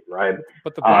decade, right?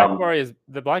 But the BlackBerry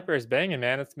is banging,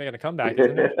 man. It's making a comeback,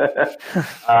 isn't it?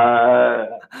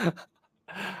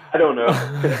 I don't know.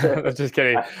 I'm just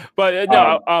kidding. But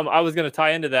no, I was going to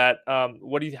tie into that. How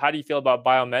do you feel about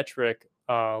biometric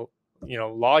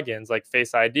logins like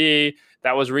Face ID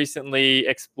that was recently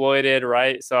exploited,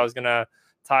 right? So I was gonna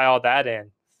tie all that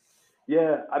in.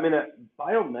 Yeah, I mean,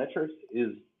 biometrics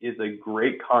is a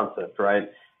great concept, right?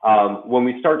 When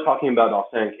we start talking about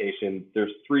authentication,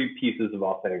 there's three pieces of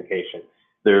authentication.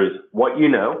 There's what you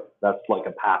know, that's like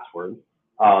a password.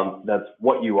 That's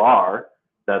what you are.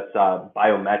 That's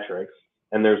biometrics,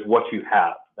 and there's what you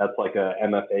have. That's like a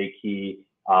MFA key,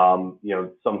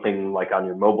 something like on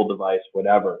your mobile device,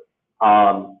 whatever.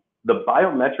 The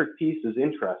biometric piece is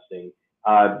interesting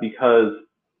because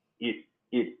it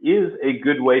is a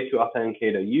good way to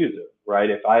authenticate a user, right?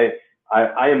 If I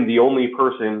am the only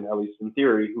person, at least in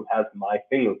theory, who has my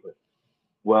fingerprint.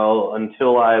 Well,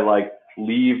 until I like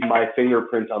leave my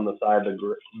fingerprint on the side of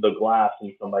the glass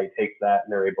and somebody takes that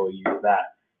and they're able to use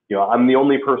that. I'm the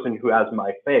only person who has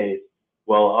my face.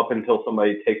 Well, up until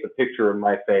somebody takes a picture of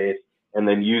my face and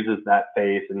then uses that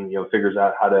face and, figures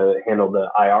out how to handle the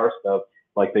IR stuff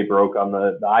like they broke on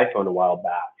the iPhone a while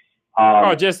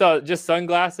back. Just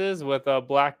sunglasses with a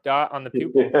black dot on the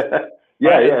pupil.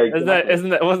 Yeah, right?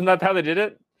 Exactly. Wasn't that how they did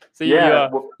it? So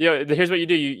here's what you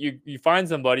do. You find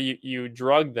somebody, you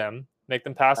drug them, make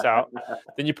them pass out.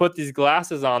 Then you put these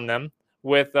glasses on them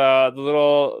with the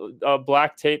little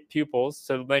black tape pupils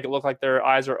to make it look like their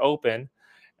eyes are open,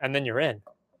 and then you're in.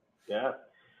 Yeah.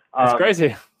 It's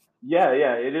crazy. Yeah,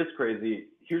 it is crazy.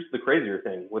 Here's the crazier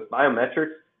thing. With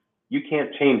biometrics, you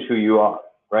can't change who you are,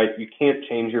 right? You can't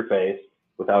change your face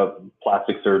without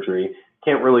plastic surgery. You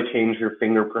can't really change your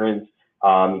fingerprints.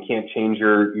 You can't change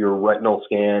your retinal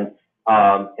scan.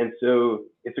 And so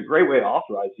it's a great way to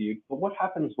authorize you. But what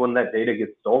happens when that data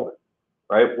gets stolen,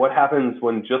 right? What happens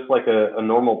when, just like a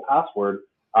normal password,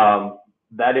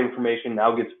 that information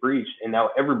now gets breached and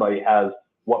now everybody has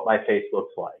what my face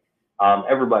looks like.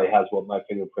 Everybody has what my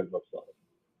fingerprint looks like.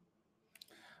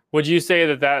 Would you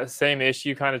say that same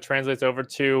issue kind of translates over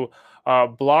to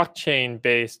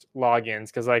blockchain-based logins?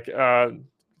 Because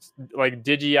like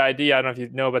DigiID, I don't know if you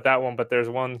know about that one, but there's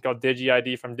one called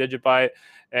DigiID from Digibyte,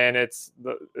 and it's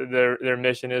their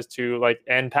mission is to like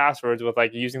end passwords with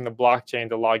like using the blockchain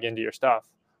to log into your stuff.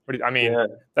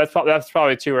 That's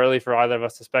probably too early for either of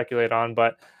us to speculate on,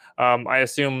 but I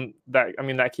assume that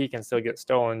that key can still get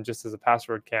stolen just as a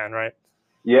password can, right?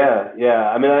 Yeah.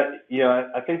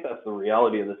 I think that's the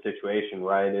reality of the situation,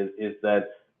 right? Is that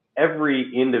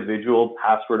every individual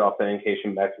password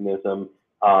authentication mechanism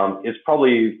is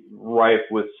probably rife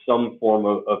with some form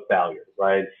of failure,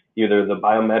 right? Either the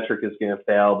biometric is going to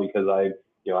fail because I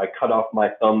cut off my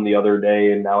thumb the other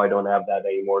day and now I don't have that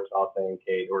anymore to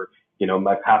authenticate, or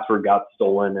my password got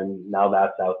stolen and now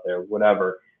that's out there,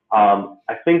 whatever.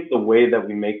 I think the way that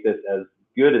we make this as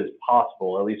good as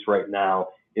possible, at least right now,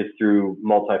 is through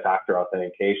multi-factor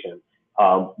authentication.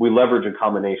 We leverage a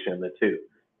combination of the two.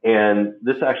 And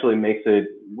this actually makes it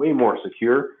way more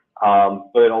secure,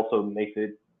 but it also makes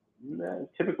it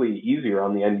typically easier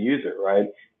on the end user, right?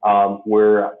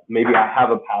 Where maybe I have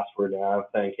a password and I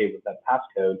authenticate with that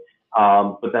passcode,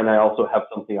 but then I also have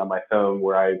something on my phone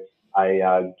where I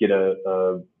get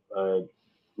a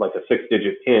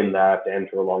 6-digit PIN that I have to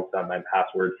enter alongside my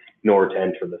password in order to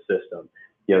enter the system.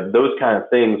 Those kind of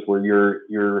things where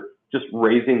you're just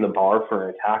raising the bar for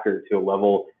an attacker to a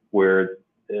level where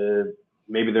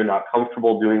maybe they're not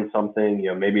comfortable doing something.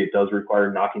 Maybe it does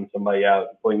require knocking somebody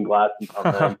out, putting glasses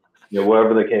on them.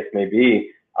 Whatever the case may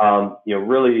be.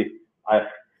 Really, I've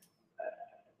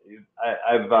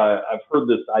heard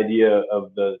this idea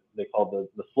of they call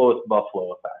the slowest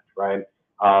buffalo effect, right?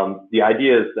 The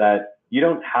idea is that you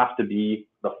don't have to be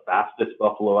the fastest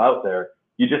buffalo out there.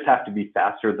 You just have to be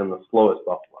faster than the slowest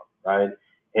buffalo, right?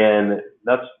 And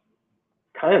that's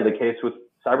kind of the case with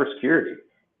cybersecurity.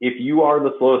 If you are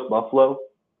the slowest buffalo,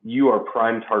 you are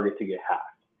prime target to get hacked.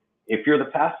 If you're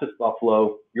the fastest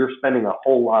buffalo, you're spending a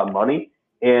whole lot of money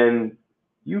and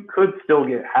you could still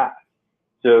get hacked.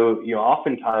 So,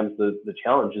 oftentimes the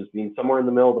challenge is being somewhere in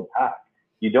the middle of the pack.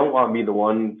 You don't want to be the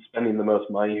one spending the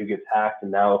most money who gets hacked,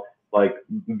 and now like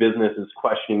business is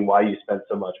questioning why you spent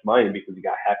so much money because you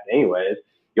got hacked anyways.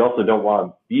 You also don't want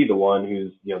to be the one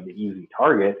who's, the easy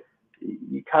target.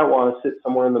 You kind of want to sit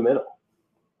somewhere in the middle.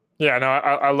 Yeah, no,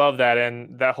 I love that.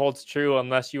 And that holds true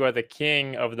unless you are the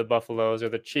king of the buffaloes or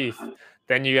the chief,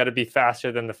 then you got to be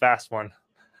faster than the fast one.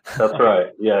 That's right.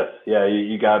 Yes. Yeah.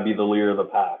 You got to be the leader of the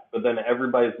pack, but then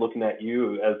everybody's looking at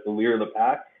you as the leader of the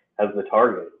pack, as the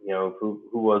target. Who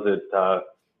was it? It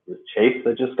was Chase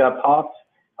that just got popped.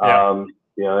 Yeah.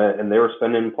 And they were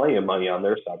spending plenty of money on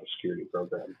their cybersecurity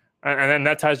program. And then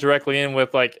that ties directly in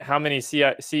with like, how many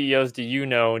CEOs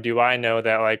do I know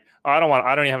that like, oh, I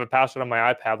don't even have a password on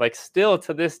my iPad. Like still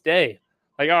to this day,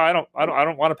 like, oh, I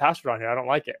don't want a password on here. I don't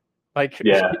like it. Like,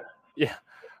 yeah.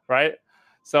 Right.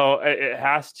 So it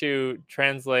has to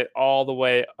translate all the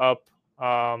way up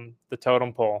the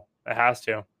totem pole. It has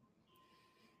to.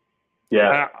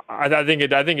 Yeah, I think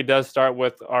it does start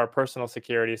with our personal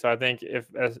security. So I think if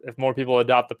more people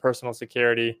adopt the personal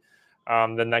security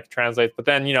then that translates. But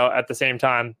then, at the same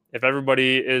time, if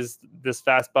everybody is this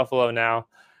fast buffalo now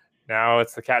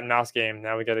it's the cat and mouse game.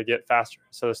 Now we got to get faster.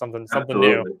 So there's something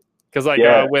new. Because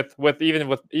even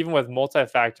with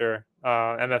multi-factor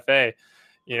MFA,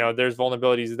 there's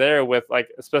vulnerabilities there with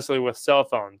especially with cell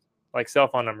phone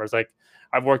numbers. Like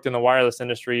I've worked in the wireless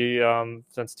industry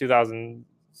since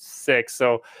 2006.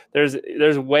 So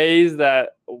there's ways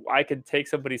that I could take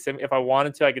somebody's SIM if I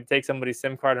wanted to. I could take somebody's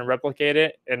SIM card and replicate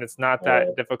it, and it's not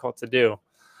that difficult to do.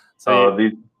 So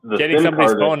getting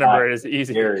somebody's phone number is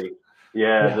easy. Scary.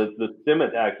 Yeah, the SIM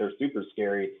attacks are super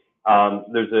scary.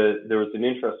 There was an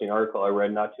interesting article I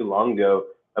read not too long ago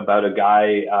about a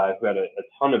guy who had a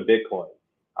ton of Bitcoin,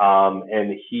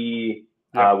 and he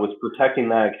was protecting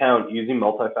that account using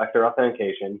multi-factor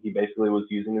authentication. He basically was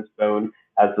using his phone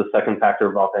as the second factor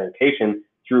of authentication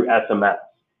through SMS,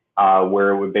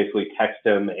 where it would basically text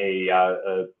him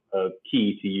a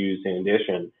key to use in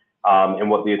addition. And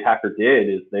what the attacker did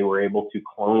is they were able to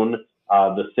clone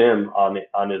the SIM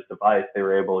on his device. They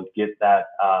were able to get that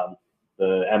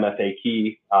the MFA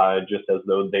key just as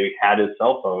though they had his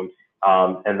cell phone,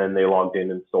 and then they logged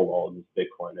in and stole all of his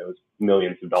Bitcoin. It was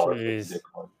millions of dollars of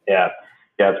Bitcoin. Yeah,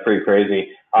 it's pretty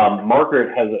crazy.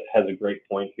 Margaret has a great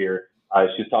point here.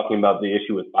 She's talking about the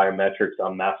issue with biometrics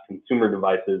on mass consumer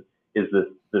devices is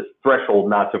this threshold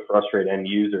not to frustrate end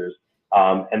users,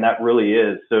 and that really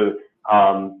is. So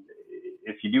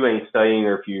if you do any studying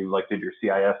or if you did your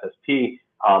CISSP,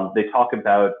 they talk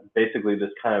about basically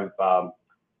this kind of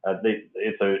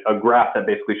it's a graph that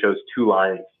basically shows two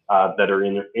lines that are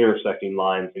intersecting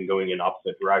lines and going in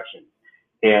opposite directions.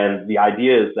 And the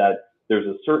idea is that there's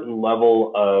a certain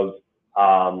level of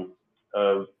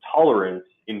tolerance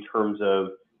in terms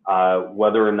of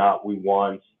whether or not we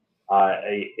want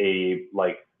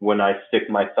when I stick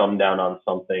my thumb down on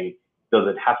something, does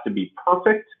it have to be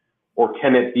perfect or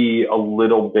can it be a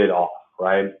little bit off,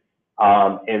 right?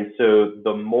 And so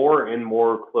the more and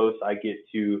more close I get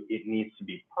to it needs to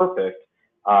be perfect,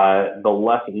 the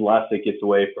less and less it gets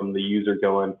away from the user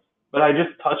going, but I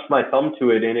just touched my thumb to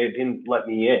it and it didn't let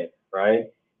me in,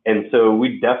 right? And so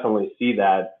we definitely see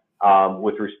that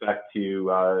with respect to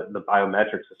the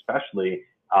biometrics especially.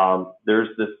 There's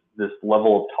this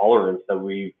level of tolerance that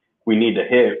we need to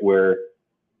hit where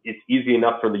it's easy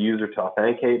enough for the user to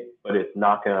authenticate, but it's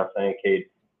not going to authenticate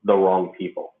the wrong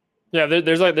people. Yeah,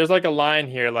 there's like a line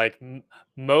here, like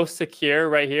most secure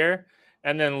right here,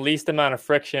 and then least amount of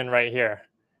friction right here.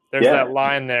 There's that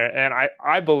line there, and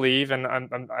I believe, and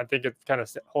I think it kind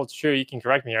of holds true. You can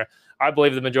correct me here. I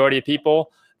believe the majority of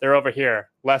people, they're over here,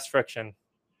 less friction.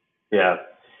 Yeah,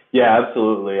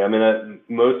 absolutely. I mean,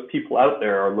 most people out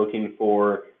there are looking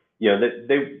for,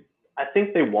 I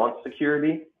think they want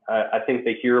security. I think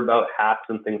they hear about hacks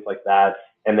and things like that,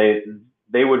 and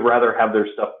they would rather have their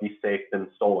stuff be safe than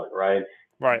stolen, right?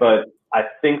 Right. But I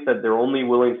think that they're only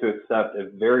willing to accept a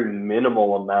very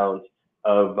minimal amount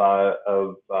of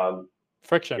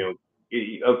friction.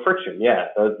 Of friction. Yeah,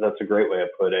 that's a great way to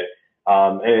put it.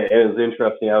 And it was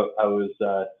interesting.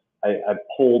 I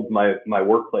polled my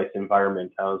workplace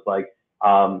environment. I was like,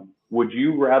 would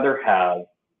you rather have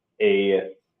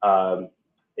a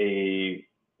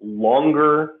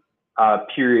longer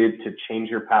period to change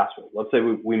your password? Let's say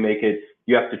we make it,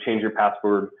 you have to change your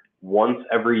password once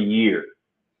every year.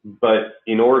 But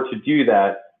in order to do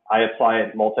that, I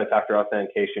apply multi-factor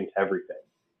authentication to everything.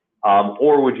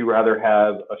 Or would you rather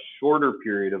have a shorter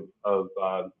period of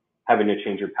having to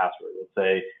change your password? Let's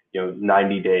say,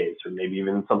 90 days or maybe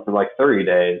even something like 30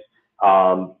 days,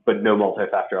 but no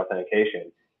multi-factor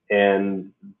authentication.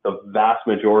 And the vast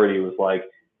majority was like,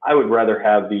 I would rather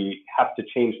have to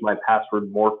change my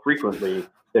password more frequently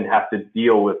than have to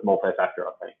deal with multi-factor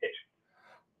authentication.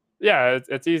 Yeah,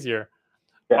 it's easier.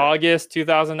 Yeah. August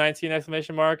 2019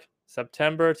 exclamation mark,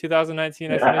 September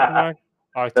 2019 exclamation mark,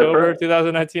 October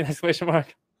 2019 exclamation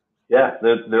mark. Yeah,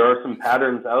 there are some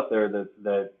patterns out there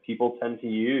that people tend to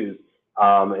use,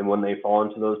 and when they fall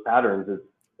into those patterns, it's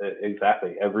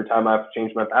exactly every time I have to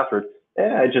change my password,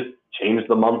 I just change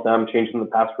the month that I'm changing the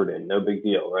password in. No big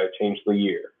deal, right? Change the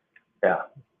year. Yeah.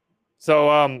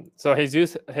 So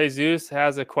Jesus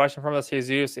has a question from us.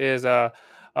 Jesus is a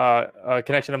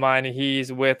connection of mine.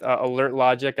 He's with Alert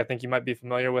Logic. I think you might be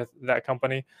familiar with that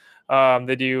company.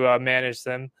 They do manage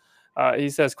them. He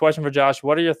says, question for Josh,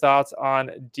 what are your thoughts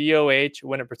on DOH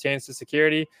when it pertains to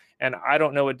security? And I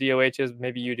don't know what DOH is.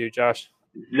 Maybe you do, Josh.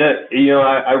 Yeah,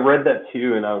 I read that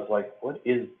too, and I was like, what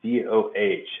is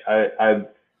DOH? I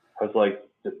was like,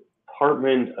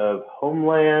 Department of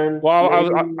Homeland. Well,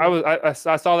 I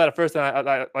saw that at first, and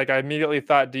I immediately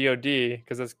thought DOD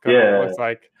because it's kind of what it looks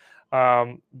like.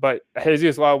 But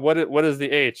Jesus, well, what is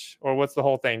the H, or what's the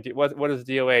whole thing? What is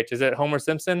DOH? Is it Homer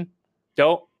Simpson?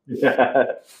 Don't.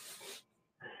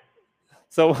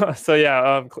 So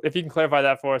yeah, if you can clarify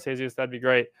that for us, Jesus, that'd be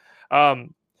great.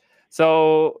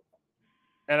 So,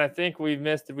 and I think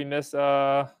did we miss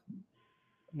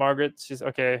Margaret? She's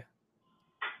okay.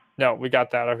 No, we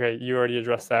got that. Okay, you already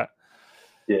addressed that.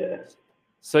 Yeah.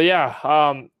 So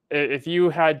yeah, if you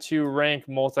had to rank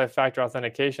multi-factor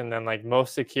authentication, then like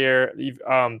most secure,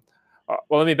 well,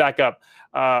 let me back up.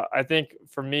 I think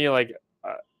for me, like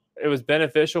it was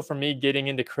beneficial for me getting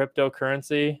into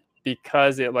cryptocurrency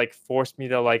because it like forced me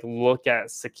to like look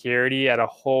at security at a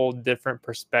whole different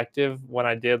perspective when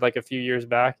I did like a few years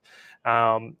back.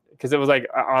 Because it was like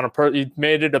on you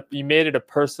made it a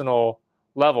personal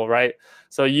level, right?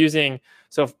 So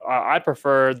I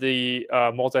prefer the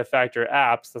multi-factor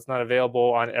apps that's not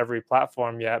available on every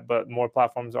platform yet, but more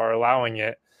platforms are allowing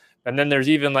it. And then there's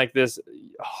even like this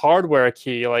hardware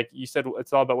key, like you said,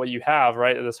 it's all about what you have,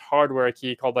 right? This hardware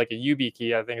key called like a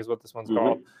YubiKey, I think is what this one's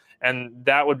called. And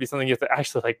that would be something you have to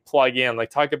actually like plug in, like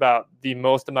talk about the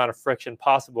most amount of friction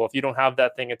possible. If you don't have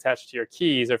that thing attached to your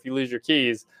keys, or if you lose your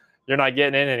keys, you're not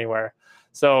getting in anywhere.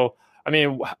 So, I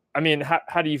mean,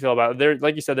 how do you feel about it? There,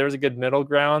 like you said, there's a good middle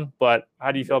ground, but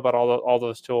how do you feel about all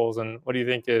those tools, and what do you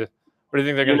think they're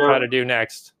going to try to do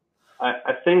next?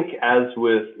 I think, as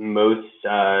with most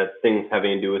things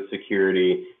having to do with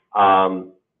security,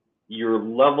 your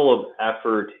level of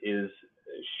effort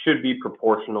should be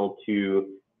proportional to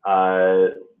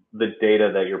the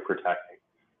data that you're protecting.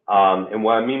 And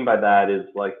what I mean by that is,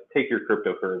 like, take your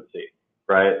cryptocurrency,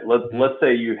 right? Let's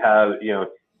say you have,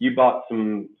 you bought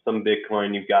some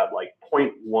Bitcoin, you've got like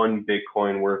 0.1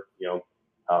 Bitcoin worth,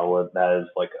 what that is,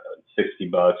 like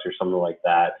 $60 or something like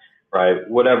that, right?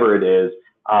 Whatever it is.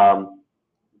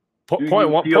 Point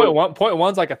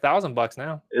one's like $1,000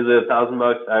 now. Is it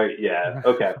 $1,000? Yeah.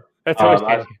 Okay. That's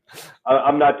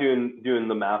I'm not doing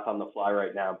the math on the fly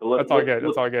right now, but that's all good.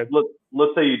 That's all good.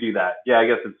 Let's say you do that. Yeah, I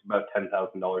guess it's about $10,000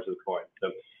 of coin.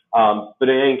 So, but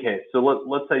in any case, so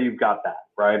let's say you've got that,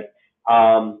 right?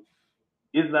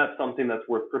 Is that something that's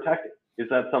worth protecting? Is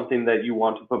that something that you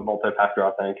want to put multi-factor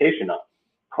authentication on?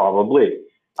 Probably.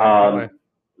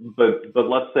 But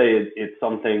let's say it's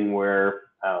something where,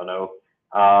 I don't know,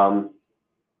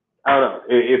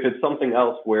 if it's something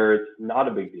else where it's not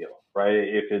a big deal, right?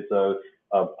 If it's a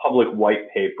public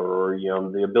white paper, or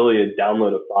the ability to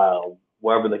download a file,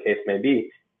 whatever the case may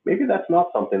be, maybe that's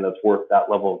not something that's worth that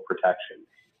level of protection.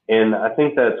 And I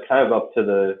think that's kind of up to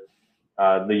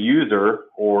the user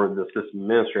or the system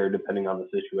administrator, depending on the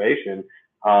situation,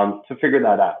 to figure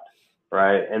that out,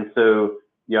 right? And so,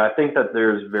 I think that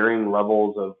there's varying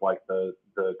levels of like the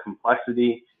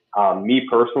complexity. Me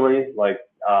personally, like,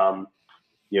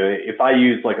 if I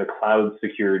use like a cloud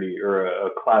security or a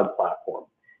cloud platform,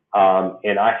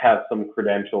 and I have some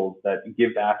credentials that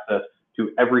give access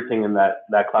to everything in that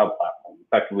cloud platform,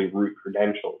 effectively root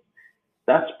credentials,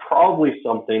 that's probably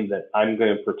something that I'm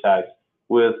going to protect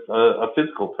with a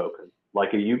physical token,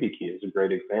 like a YubiKey is a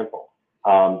great example.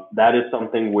 That is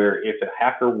something where if a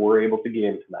hacker were able to get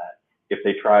into that, if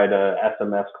they tried a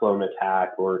SMS clone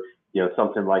attack or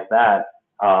something like that,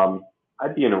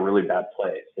 I'd be in a really bad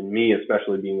place. And me,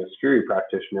 especially being a security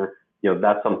practitioner,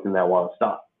 that's something that I want to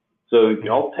stop. So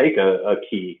I'll take a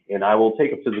key, and I will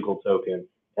take a physical token,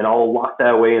 and I'll lock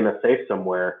that away in a safe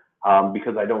somewhere,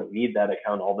 because I don't need that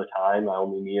account all the time. I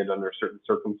only need it under certain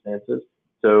circumstances.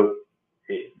 So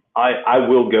I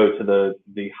will go to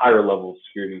the higher level of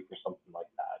security for something like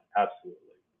that. Absolutely.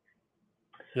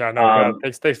 Yeah, no,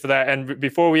 thanks for that. And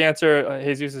before we answer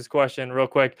Jesus' question real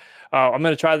quick, I'm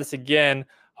going to try this again.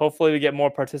 Hopefully we get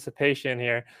more participation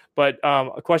here. But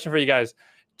a question for you guys.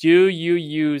 Do you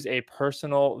use a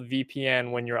personal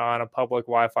VPN when you're on a public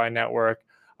Wi-Fi network?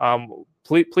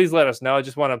 Please let us know. I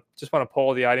just want to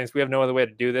poll the audience. We have no other way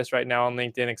to do this right now on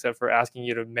LinkedIn except for asking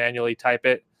you to manually type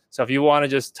it. So if you want to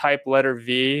just type letter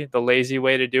V, the lazy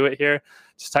way to do it here,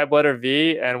 just type letter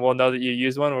V and we'll know that you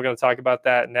use one. We're going to talk about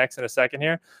that next in a second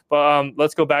here. But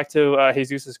let's go back to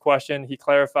Jesus' question. He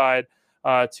clarified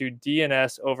to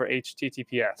DNS over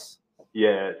HTTPS.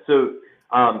 Yeah, so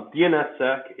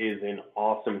DNSSEC is an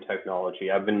awesome technology.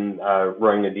 I've been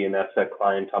running a DNSSEC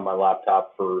client on my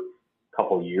laptop for a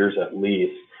couple of years at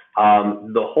least.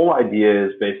 The whole idea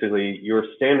is basically your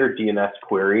standard DNS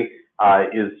query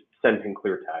is sent in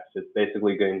clear text. It's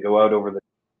basically going to go out over the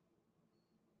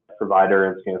provider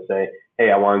and it's going to say,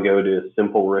 hey, I want to go to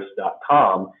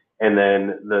simplerisk.com. And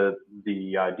then the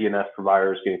DNS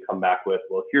provider is going to come back with,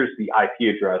 well, here's the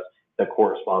IP address that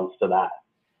corresponds to that.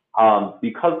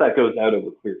 Because that goes out over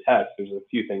clear text, there's a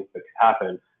few things that could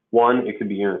happen. One, it could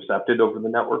be intercepted over the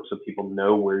network so people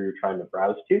know where you're trying to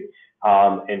browse to.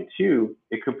 And two,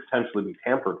 it could potentially be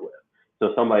tampered with.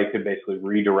 So somebody could basically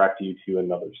redirect you to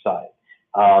another site.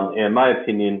 In my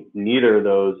opinion, neither of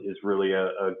those is really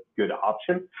a good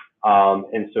option.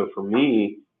 And so for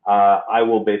me, I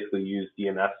will basically use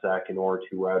DNSSEC in order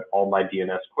to route all my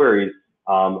DNS queries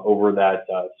over that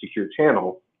secure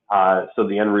channel. So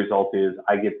the end result is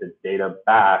I get the data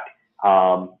back,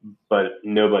 but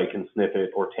nobody can sniff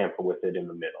it or tamper with it in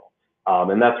the middle.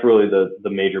 And that's really the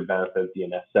major benefit of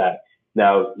DNSSEC.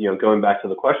 Now, going back to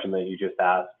the question that you just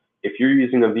asked, if you're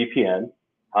using a VPN,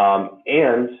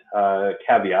 and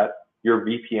caveat, your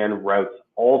VPN routes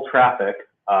all traffic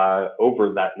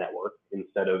over that network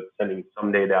instead of sending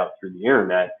some data out through the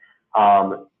internet,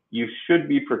 you should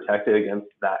be protected against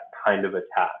that kind of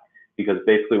attack, because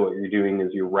basically what you're doing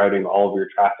is you're routing all of your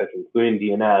traffic, including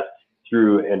DNS,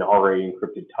 through an already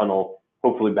encrypted tunnel,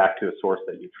 hopefully back to a source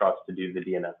that you trust to do the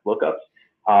DNS lookups.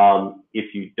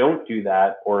 If you don't do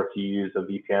that, or if you use a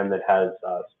VPN that has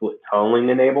split tunneling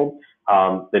enabled,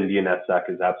 then DNSSEC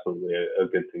is absolutely a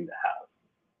good thing to have.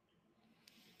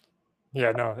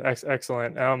 Yeah, no,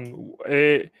 excellent.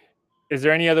 Is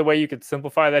there any other way you could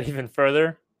simplify that even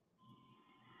further?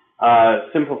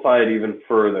 Simplify it even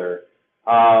further.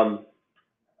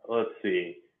 Let's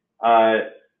see.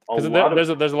 There's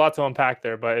a lot to unpack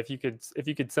there, but if you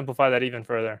could simplify that even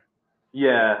further.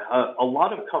 Yeah, a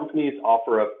lot of companies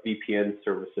offer up VPN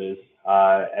services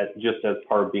just as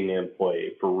part of being an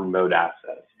employee for remote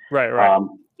access. Right.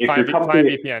 If your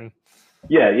company, VPN.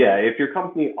 Yeah. If your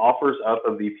company offers up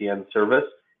a VPN service,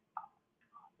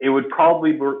 it would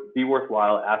probably be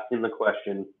worthwhile asking the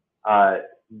question,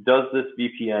 does this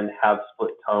VPN have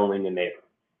split tunneling enabled?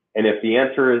 And if the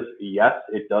answer is yes,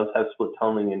 it does have split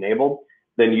tunneling enabled,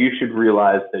 then you should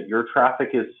realize that your traffic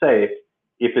is safe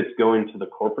if it's going to the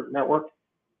corporate network.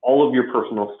 All of your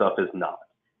personal stuff is not.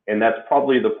 And that's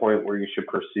probably the point where you should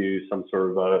pursue some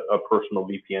sort of a personal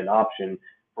VPN option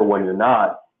for when you're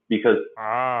not, because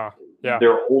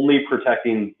they're only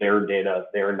protecting their data.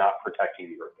 They're not protecting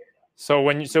your data. So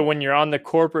when you're on the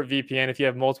corporate VPN, if you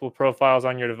have multiple profiles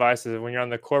on your devices, when you're on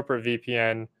the corporate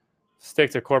VPN,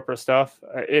 stick to corporate stuff.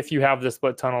 If you have the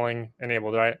split tunneling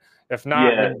enabled, right? If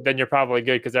not, then you're probably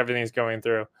good because everything's going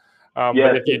through.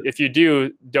 But if you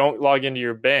do, don't log into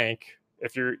your bank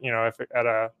if you're if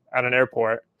at an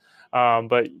airport.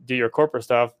 But do your corporate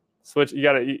stuff.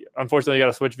 Unfortunately you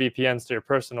gotta switch VPNs to your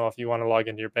personal if you want to log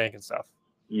into your bank and stuff.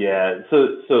 Yeah.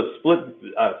 So split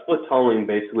tunneling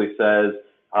basically says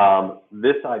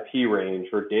this IP range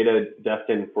or data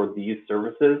destined for these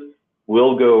services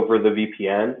will go over the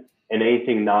VPN, and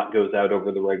anything not goes out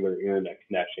over the regular internet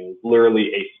connection. It's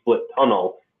literally a split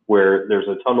tunnel where there's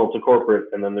a tunnel to corporate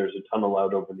and then there's a tunnel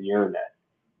out over the internet.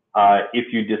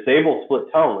 If you disable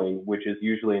split tunneling, which is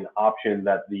usually an option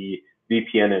that the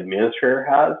VPN administrator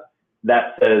has,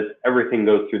 that says everything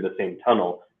goes through the same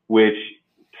tunnel, which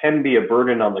can be a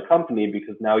burden on the company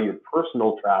because now your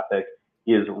personal traffic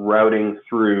is routing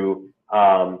through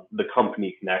the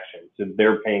company connection. So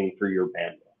they're paying for your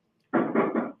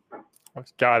bandwidth.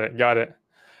 Got it.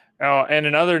 And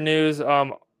in other news,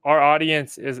 our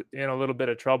audience is in a little bit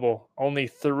of trouble. Only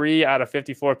 3 out of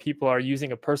 54 people are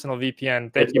using a personal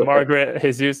VPN. Thank you, Margaret,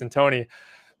 Jesus, and Tony.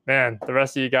 Man, the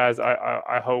rest of you guys,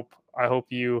 I hope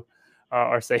you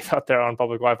are safe out there on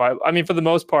public Wi-Fi. I mean, for the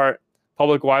most part,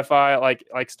 public Wi-Fi, like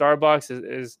Starbucks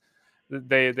is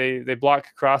they block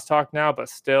crosstalk now, but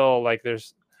still, like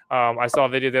there's I saw a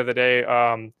video the other day.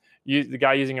 The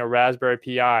guy using a Raspberry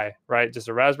Pi, right? Just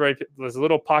this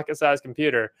little pocket-sized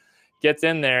computer, gets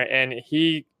in there and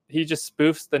he just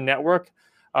spoofs the network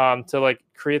to like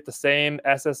create the same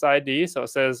SSID. So it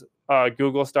says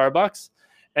Google Starbucks,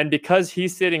 and because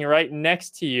he's sitting right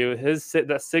next to you,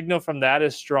 the signal from that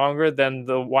is stronger than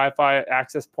the Wi-Fi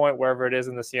access point wherever it is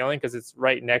in the ceiling because it's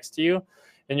right next to you.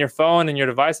 And your phone and your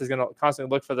device is going to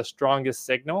constantly look for the strongest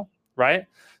signal, right?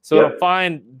 So it'll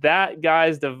find that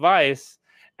guy's device.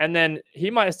 And then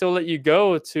he might still let you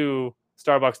go to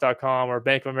Starbucks.com or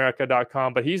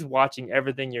BankOfAmerica.com, but he's watching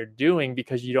everything you're doing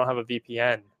because you don't have a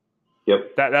VPN.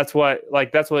 Yep. That's what I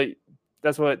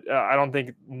don't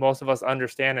think most of us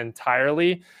understand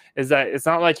entirely, is that it's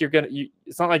not like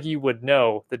it's not like you would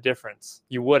know the difference.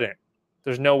 You wouldn't.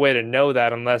 There's no way to know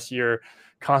that unless you're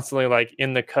constantly like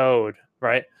in the code,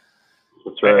 right?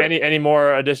 That's right. Any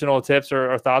more additional tips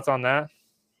or thoughts on that?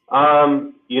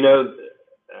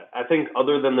 I think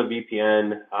other than the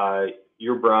VPN,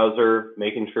 your browser,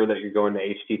 making sure that you're going to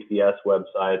HTTPS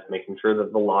websites, making sure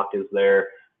that the lock is there,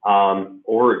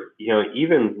 or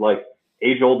even like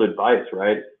age-old advice,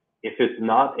 right? if it's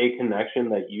not a connection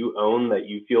that you own, that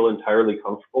you feel entirely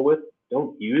comfortable with,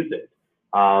 don't use it.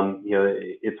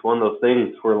 It's one of those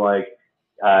things where like,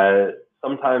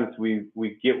 sometimes we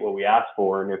get what we ask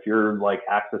for. And if you're like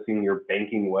accessing your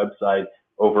banking website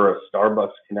over a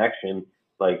Starbucks connection,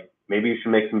 like maybe you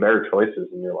should make some better choices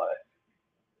in your life.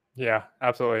 Yeah,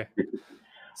 absolutely.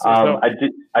 I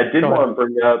did want to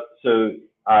bring up, so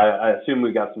I assume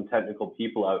we got some technical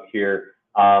people out here.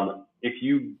 If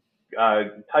you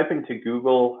type into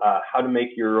Google how to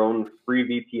make your own free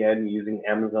VPN using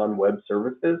Amazon Web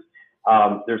Services,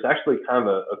 there's actually kind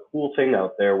of a cool thing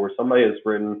out there where somebody has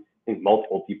written, I think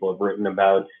multiple people have written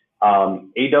about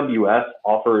AWS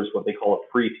offers what they call a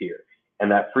free tier.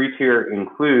 And that free tier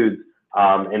includes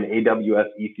an AWS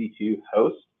EC2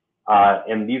 host.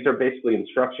 And these are basically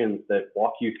instructions that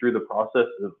walk you through the process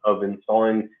of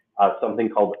installing something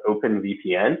called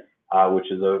OpenVPN,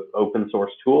 which is an open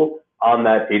source tool on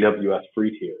that AWS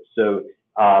free tier. So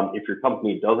if your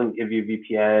company doesn't give you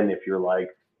VPN, if you're like,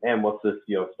 man, what's this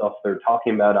stuff they're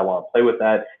talking about? I want to play with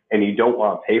that, and you don't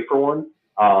want to pay for one.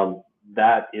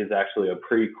 That is actually a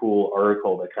pretty cool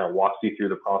article that kind of walks you through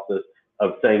the process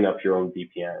of setting up your own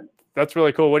VPN. That's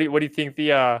really cool. What do you think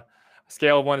the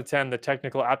scale of 1 to 10, the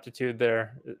technical aptitude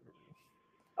there?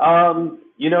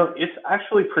 It's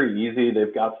actually pretty easy.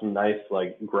 They've got some nice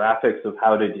like graphics of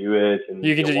how to do it, and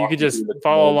you can just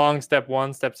follow along step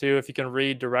 1, step 2. If you can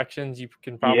read directions, you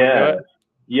can probably do it.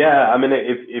 Yeah, I mean,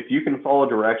 if you can follow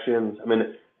directions, I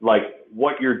mean, like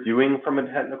what you're doing from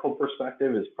a technical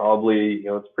perspective is probably,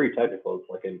 it's pretty technical. It's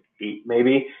like an 8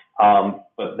 maybe,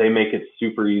 but they make it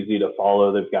super easy to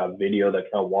follow. They've got video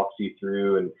that kind of walks you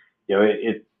through, and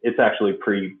it's actually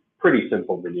pretty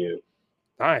simple to do.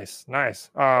 Nice.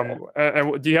 And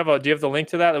do you have the link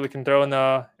to that we can throw in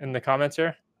the comments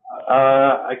here?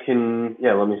 I can.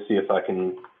 Yeah, let me see if I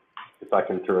can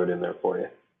throw it in there for you.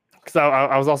 Because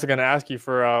I was also going to ask you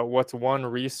for what's one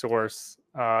resource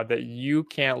that you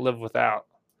can't live without.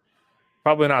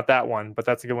 Probably not that one, but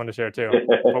that's a good one to share too.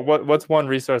 But what's one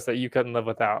resource that you couldn't live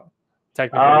without?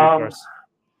 Technical resource.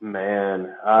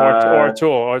 Man. Or a tool,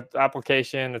 or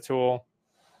application, a tool.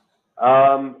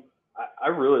 I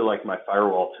really like my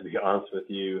firewall, to be honest with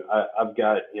you. I've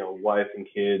got wife and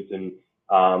kids, and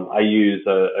I use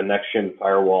a next-gen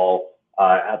firewall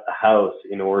at the house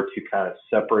in order to kind of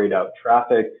separate out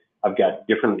traffic. I've got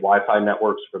different Wi-Fi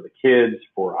networks for the kids,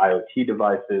 for IoT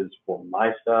devices, for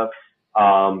my stuff.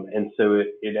 And so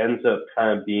it ends up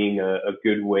kind of being a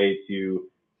good way to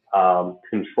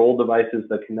control devices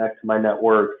that connect to my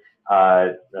network.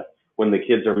 When the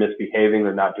kids are misbehaving,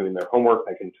 they're not doing their homework,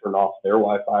 I can turn off their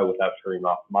Wi-Fi without turning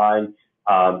off mine.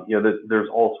 There's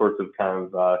all sorts of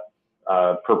kind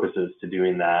of purposes to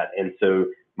doing that. And so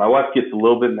my wife gets a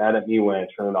little bit mad at me when I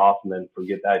turn it off and then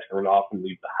forget that I turn it off and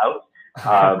leave the house.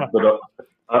 But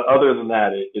other than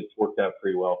that, it's worked out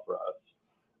pretty well for us.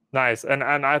 Nice. And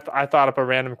I thought up a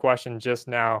random question just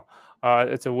now.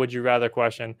 It's a would you rather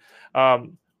question.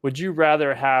 Would you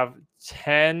rather have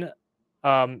 10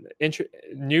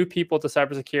 new people to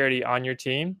cybersecurity on your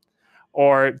team,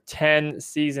 or 10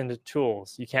 seasoned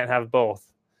tools? You can't have both.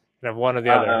 You can have one or the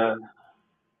other.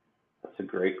 That's a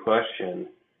great question.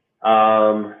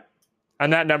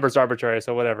 And that number's arbitrary,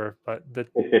 so whatever. But the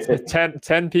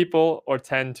 10 people or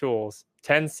 10 tools,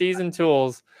 10 seasoned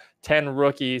tools, 10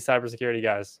 rookie cybersecurity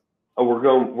guys. Oh, we're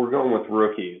going with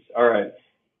rookies. All right.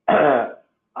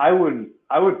 I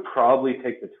would probably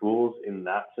take the tools in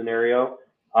that scenario.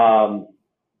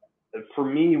 For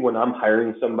me, when I'm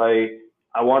hiring somebody,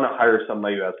 I want to hire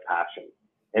somebody who has passion.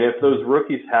 And if those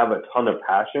rookies have a ton of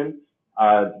passion,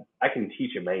 I can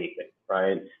teach them anything,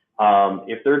 right?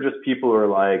 If they're just people who are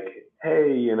like,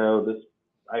 hey,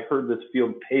 I heard this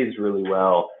field pays really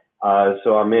well,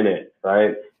 so I'm in it,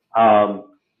 right? I'm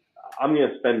going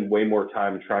to spend way more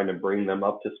time trying to bring them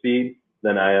up to speed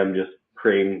than I am just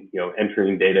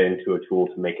entering data into a tool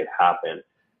to make it happen.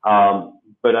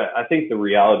 But I think the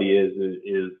reality is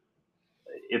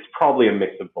it's probably a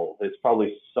mix of both. It's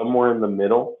probably somewhere in the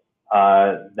middle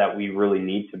that we really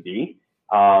need to be.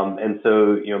 And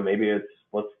so, maybe it's,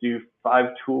 let's do 5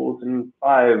 tools and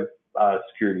 5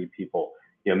 security people.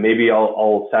 Maybe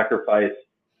I'll sacrifice,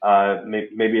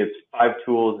 maybe it's 5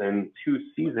 tools and 2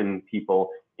 seasoned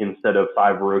people instead of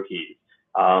 5 rookies.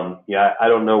 I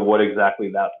don't know what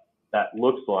exactly that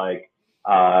looks like,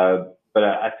 but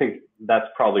I think that's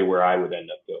probably where I would end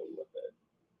up going with it.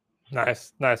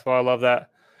 Nice. Well, I love that.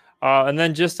 And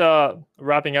then just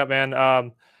wrapping up, man.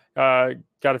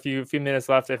 Got a few minutes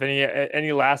left. If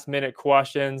any last minute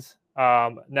questions,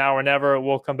 now or never.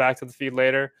 We'll come back to the feed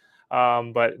later.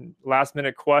 But last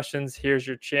minute questions. Here's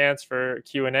your chance for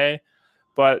Q&A.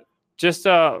 But just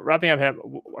wrapping up,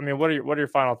 I mean, what are your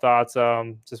final thoughts?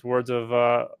 Just words of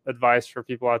advice for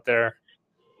people out there.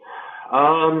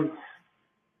 I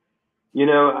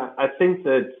think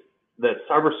that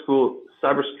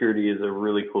cybersecurity is a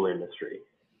really cool industry.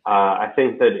 I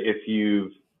think that if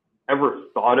you've ever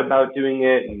thought about doing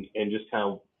it and just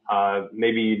kind of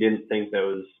maybe you didn't think that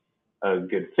was a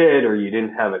good fit or you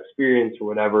didn't have experience or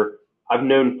whatever, I've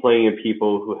known plenty of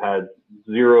people who had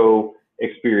zero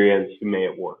experience who made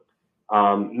it work.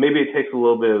 Maybe it takes a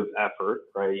little bit of effort,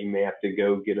 right? You may have to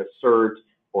go get a cert,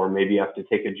 or maybe you have to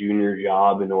take a junior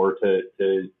job in order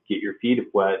to get your feet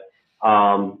wet.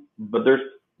 But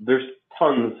there's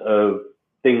tons of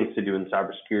things to do in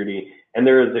cybersecurity, and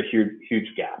there is a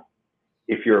huge gap.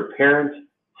 If you're a parent,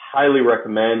 highly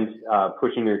recommend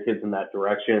pushing your kids in that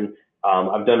direction.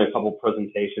 I've done a couple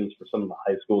presentations for some of the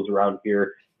high schools around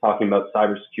here talking about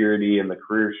cybersecurity and the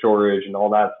career shortage and all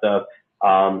that stuff,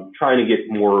 trying to get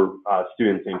more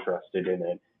students interested in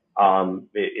it.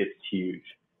 It's huge.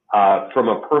 From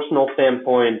a personal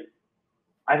standpoint,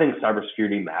 I think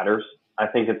cybersecurity matters. I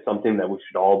think it's something that we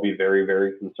should all be very,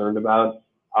 very concerned about.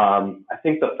 I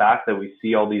think the fact that we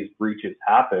see all these breaches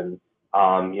happen,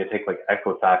 take like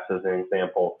Equifax as an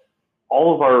example,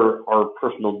 all of our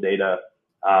personal data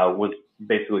was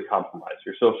basically compromised.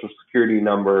 Your social security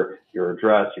number, your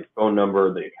address, your phone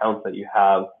number, the accounts that you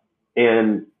have.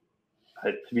 And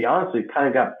to be honest, it kind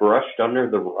of got brushed under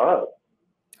the rug.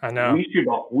 I know.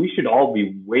 We should all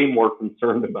be way more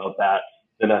concerned about that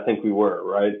than I think we were,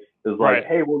 right? It's like, Right.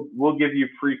 hey, we'll give you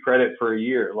free credit for a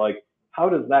year. Like, how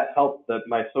does that help that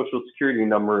my social security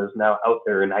number is now out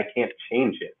there and I can't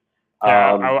change it?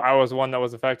 Yeah, I was one that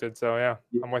was affected. So yeah,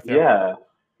 I'm with you. Yeah.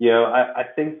 I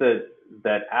think that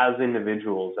as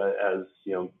individuals, as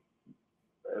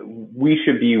we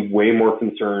should be way more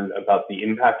concerned about the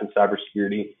impact of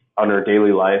cybersecurity on our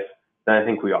daily life than I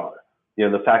think we are.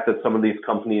 The fact that some of these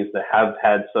companies that have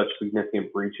had such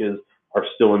significant breaches are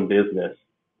still in business,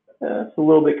 it's a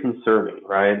little bit concerning,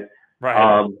 right?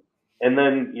 Right. And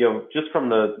then, just from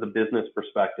the business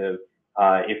perspective,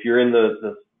 if you're in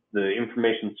the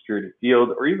information security field,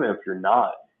 or even if you're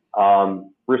not,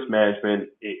 risk management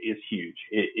is huge.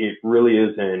 It really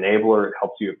is an enabler. It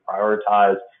helps you to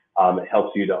prioritize. It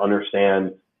helps you to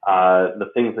understand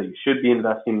the things that you should be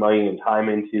investing money and time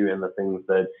into, and the things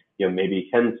that maybe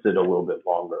can sit a little bit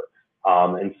longer.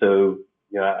 And so,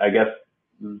 I guess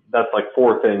that's like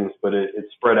 4 things, but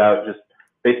it's spread out just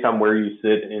based on where you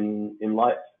sit in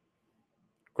life.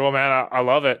 Cool, man. I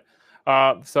love it.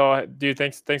 So, dude,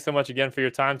 thanks so much again for your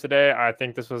time today. I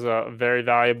think this was a very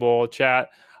valuable chat.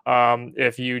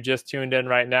 If you just tuned in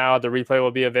right now, the replay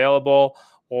will be available.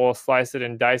 We'll slice it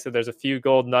and dice it. There's a few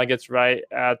gold nuggets right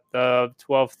at the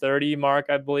 12:30 mark,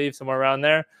 I believe, somewhere around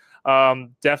there.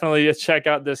 Definitely check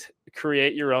out this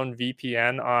create your own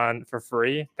VPN for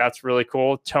free. That's really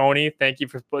cool. Tony, thank you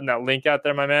for putting that link out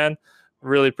there, my man.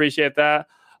 Really appreciate that.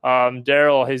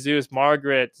 Daryl, Jesus,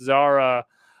 Margaret, Zara,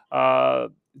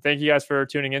 thank you guys for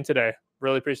tuning in today.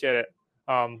 Really appreciate it.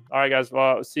 All right, guys.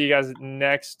 Well, see you guys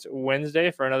next Wednesday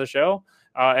for another show.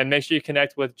 And make sure you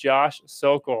connect with Josh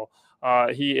Sokol.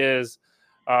 He is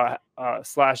 /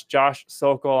 Josh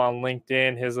Sokol on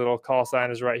LinkedIn. His little call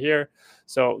sign is right here.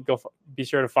 So be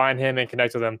sure to find him and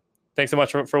connect with him. Thanks so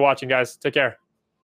much for watching, guys. Take care.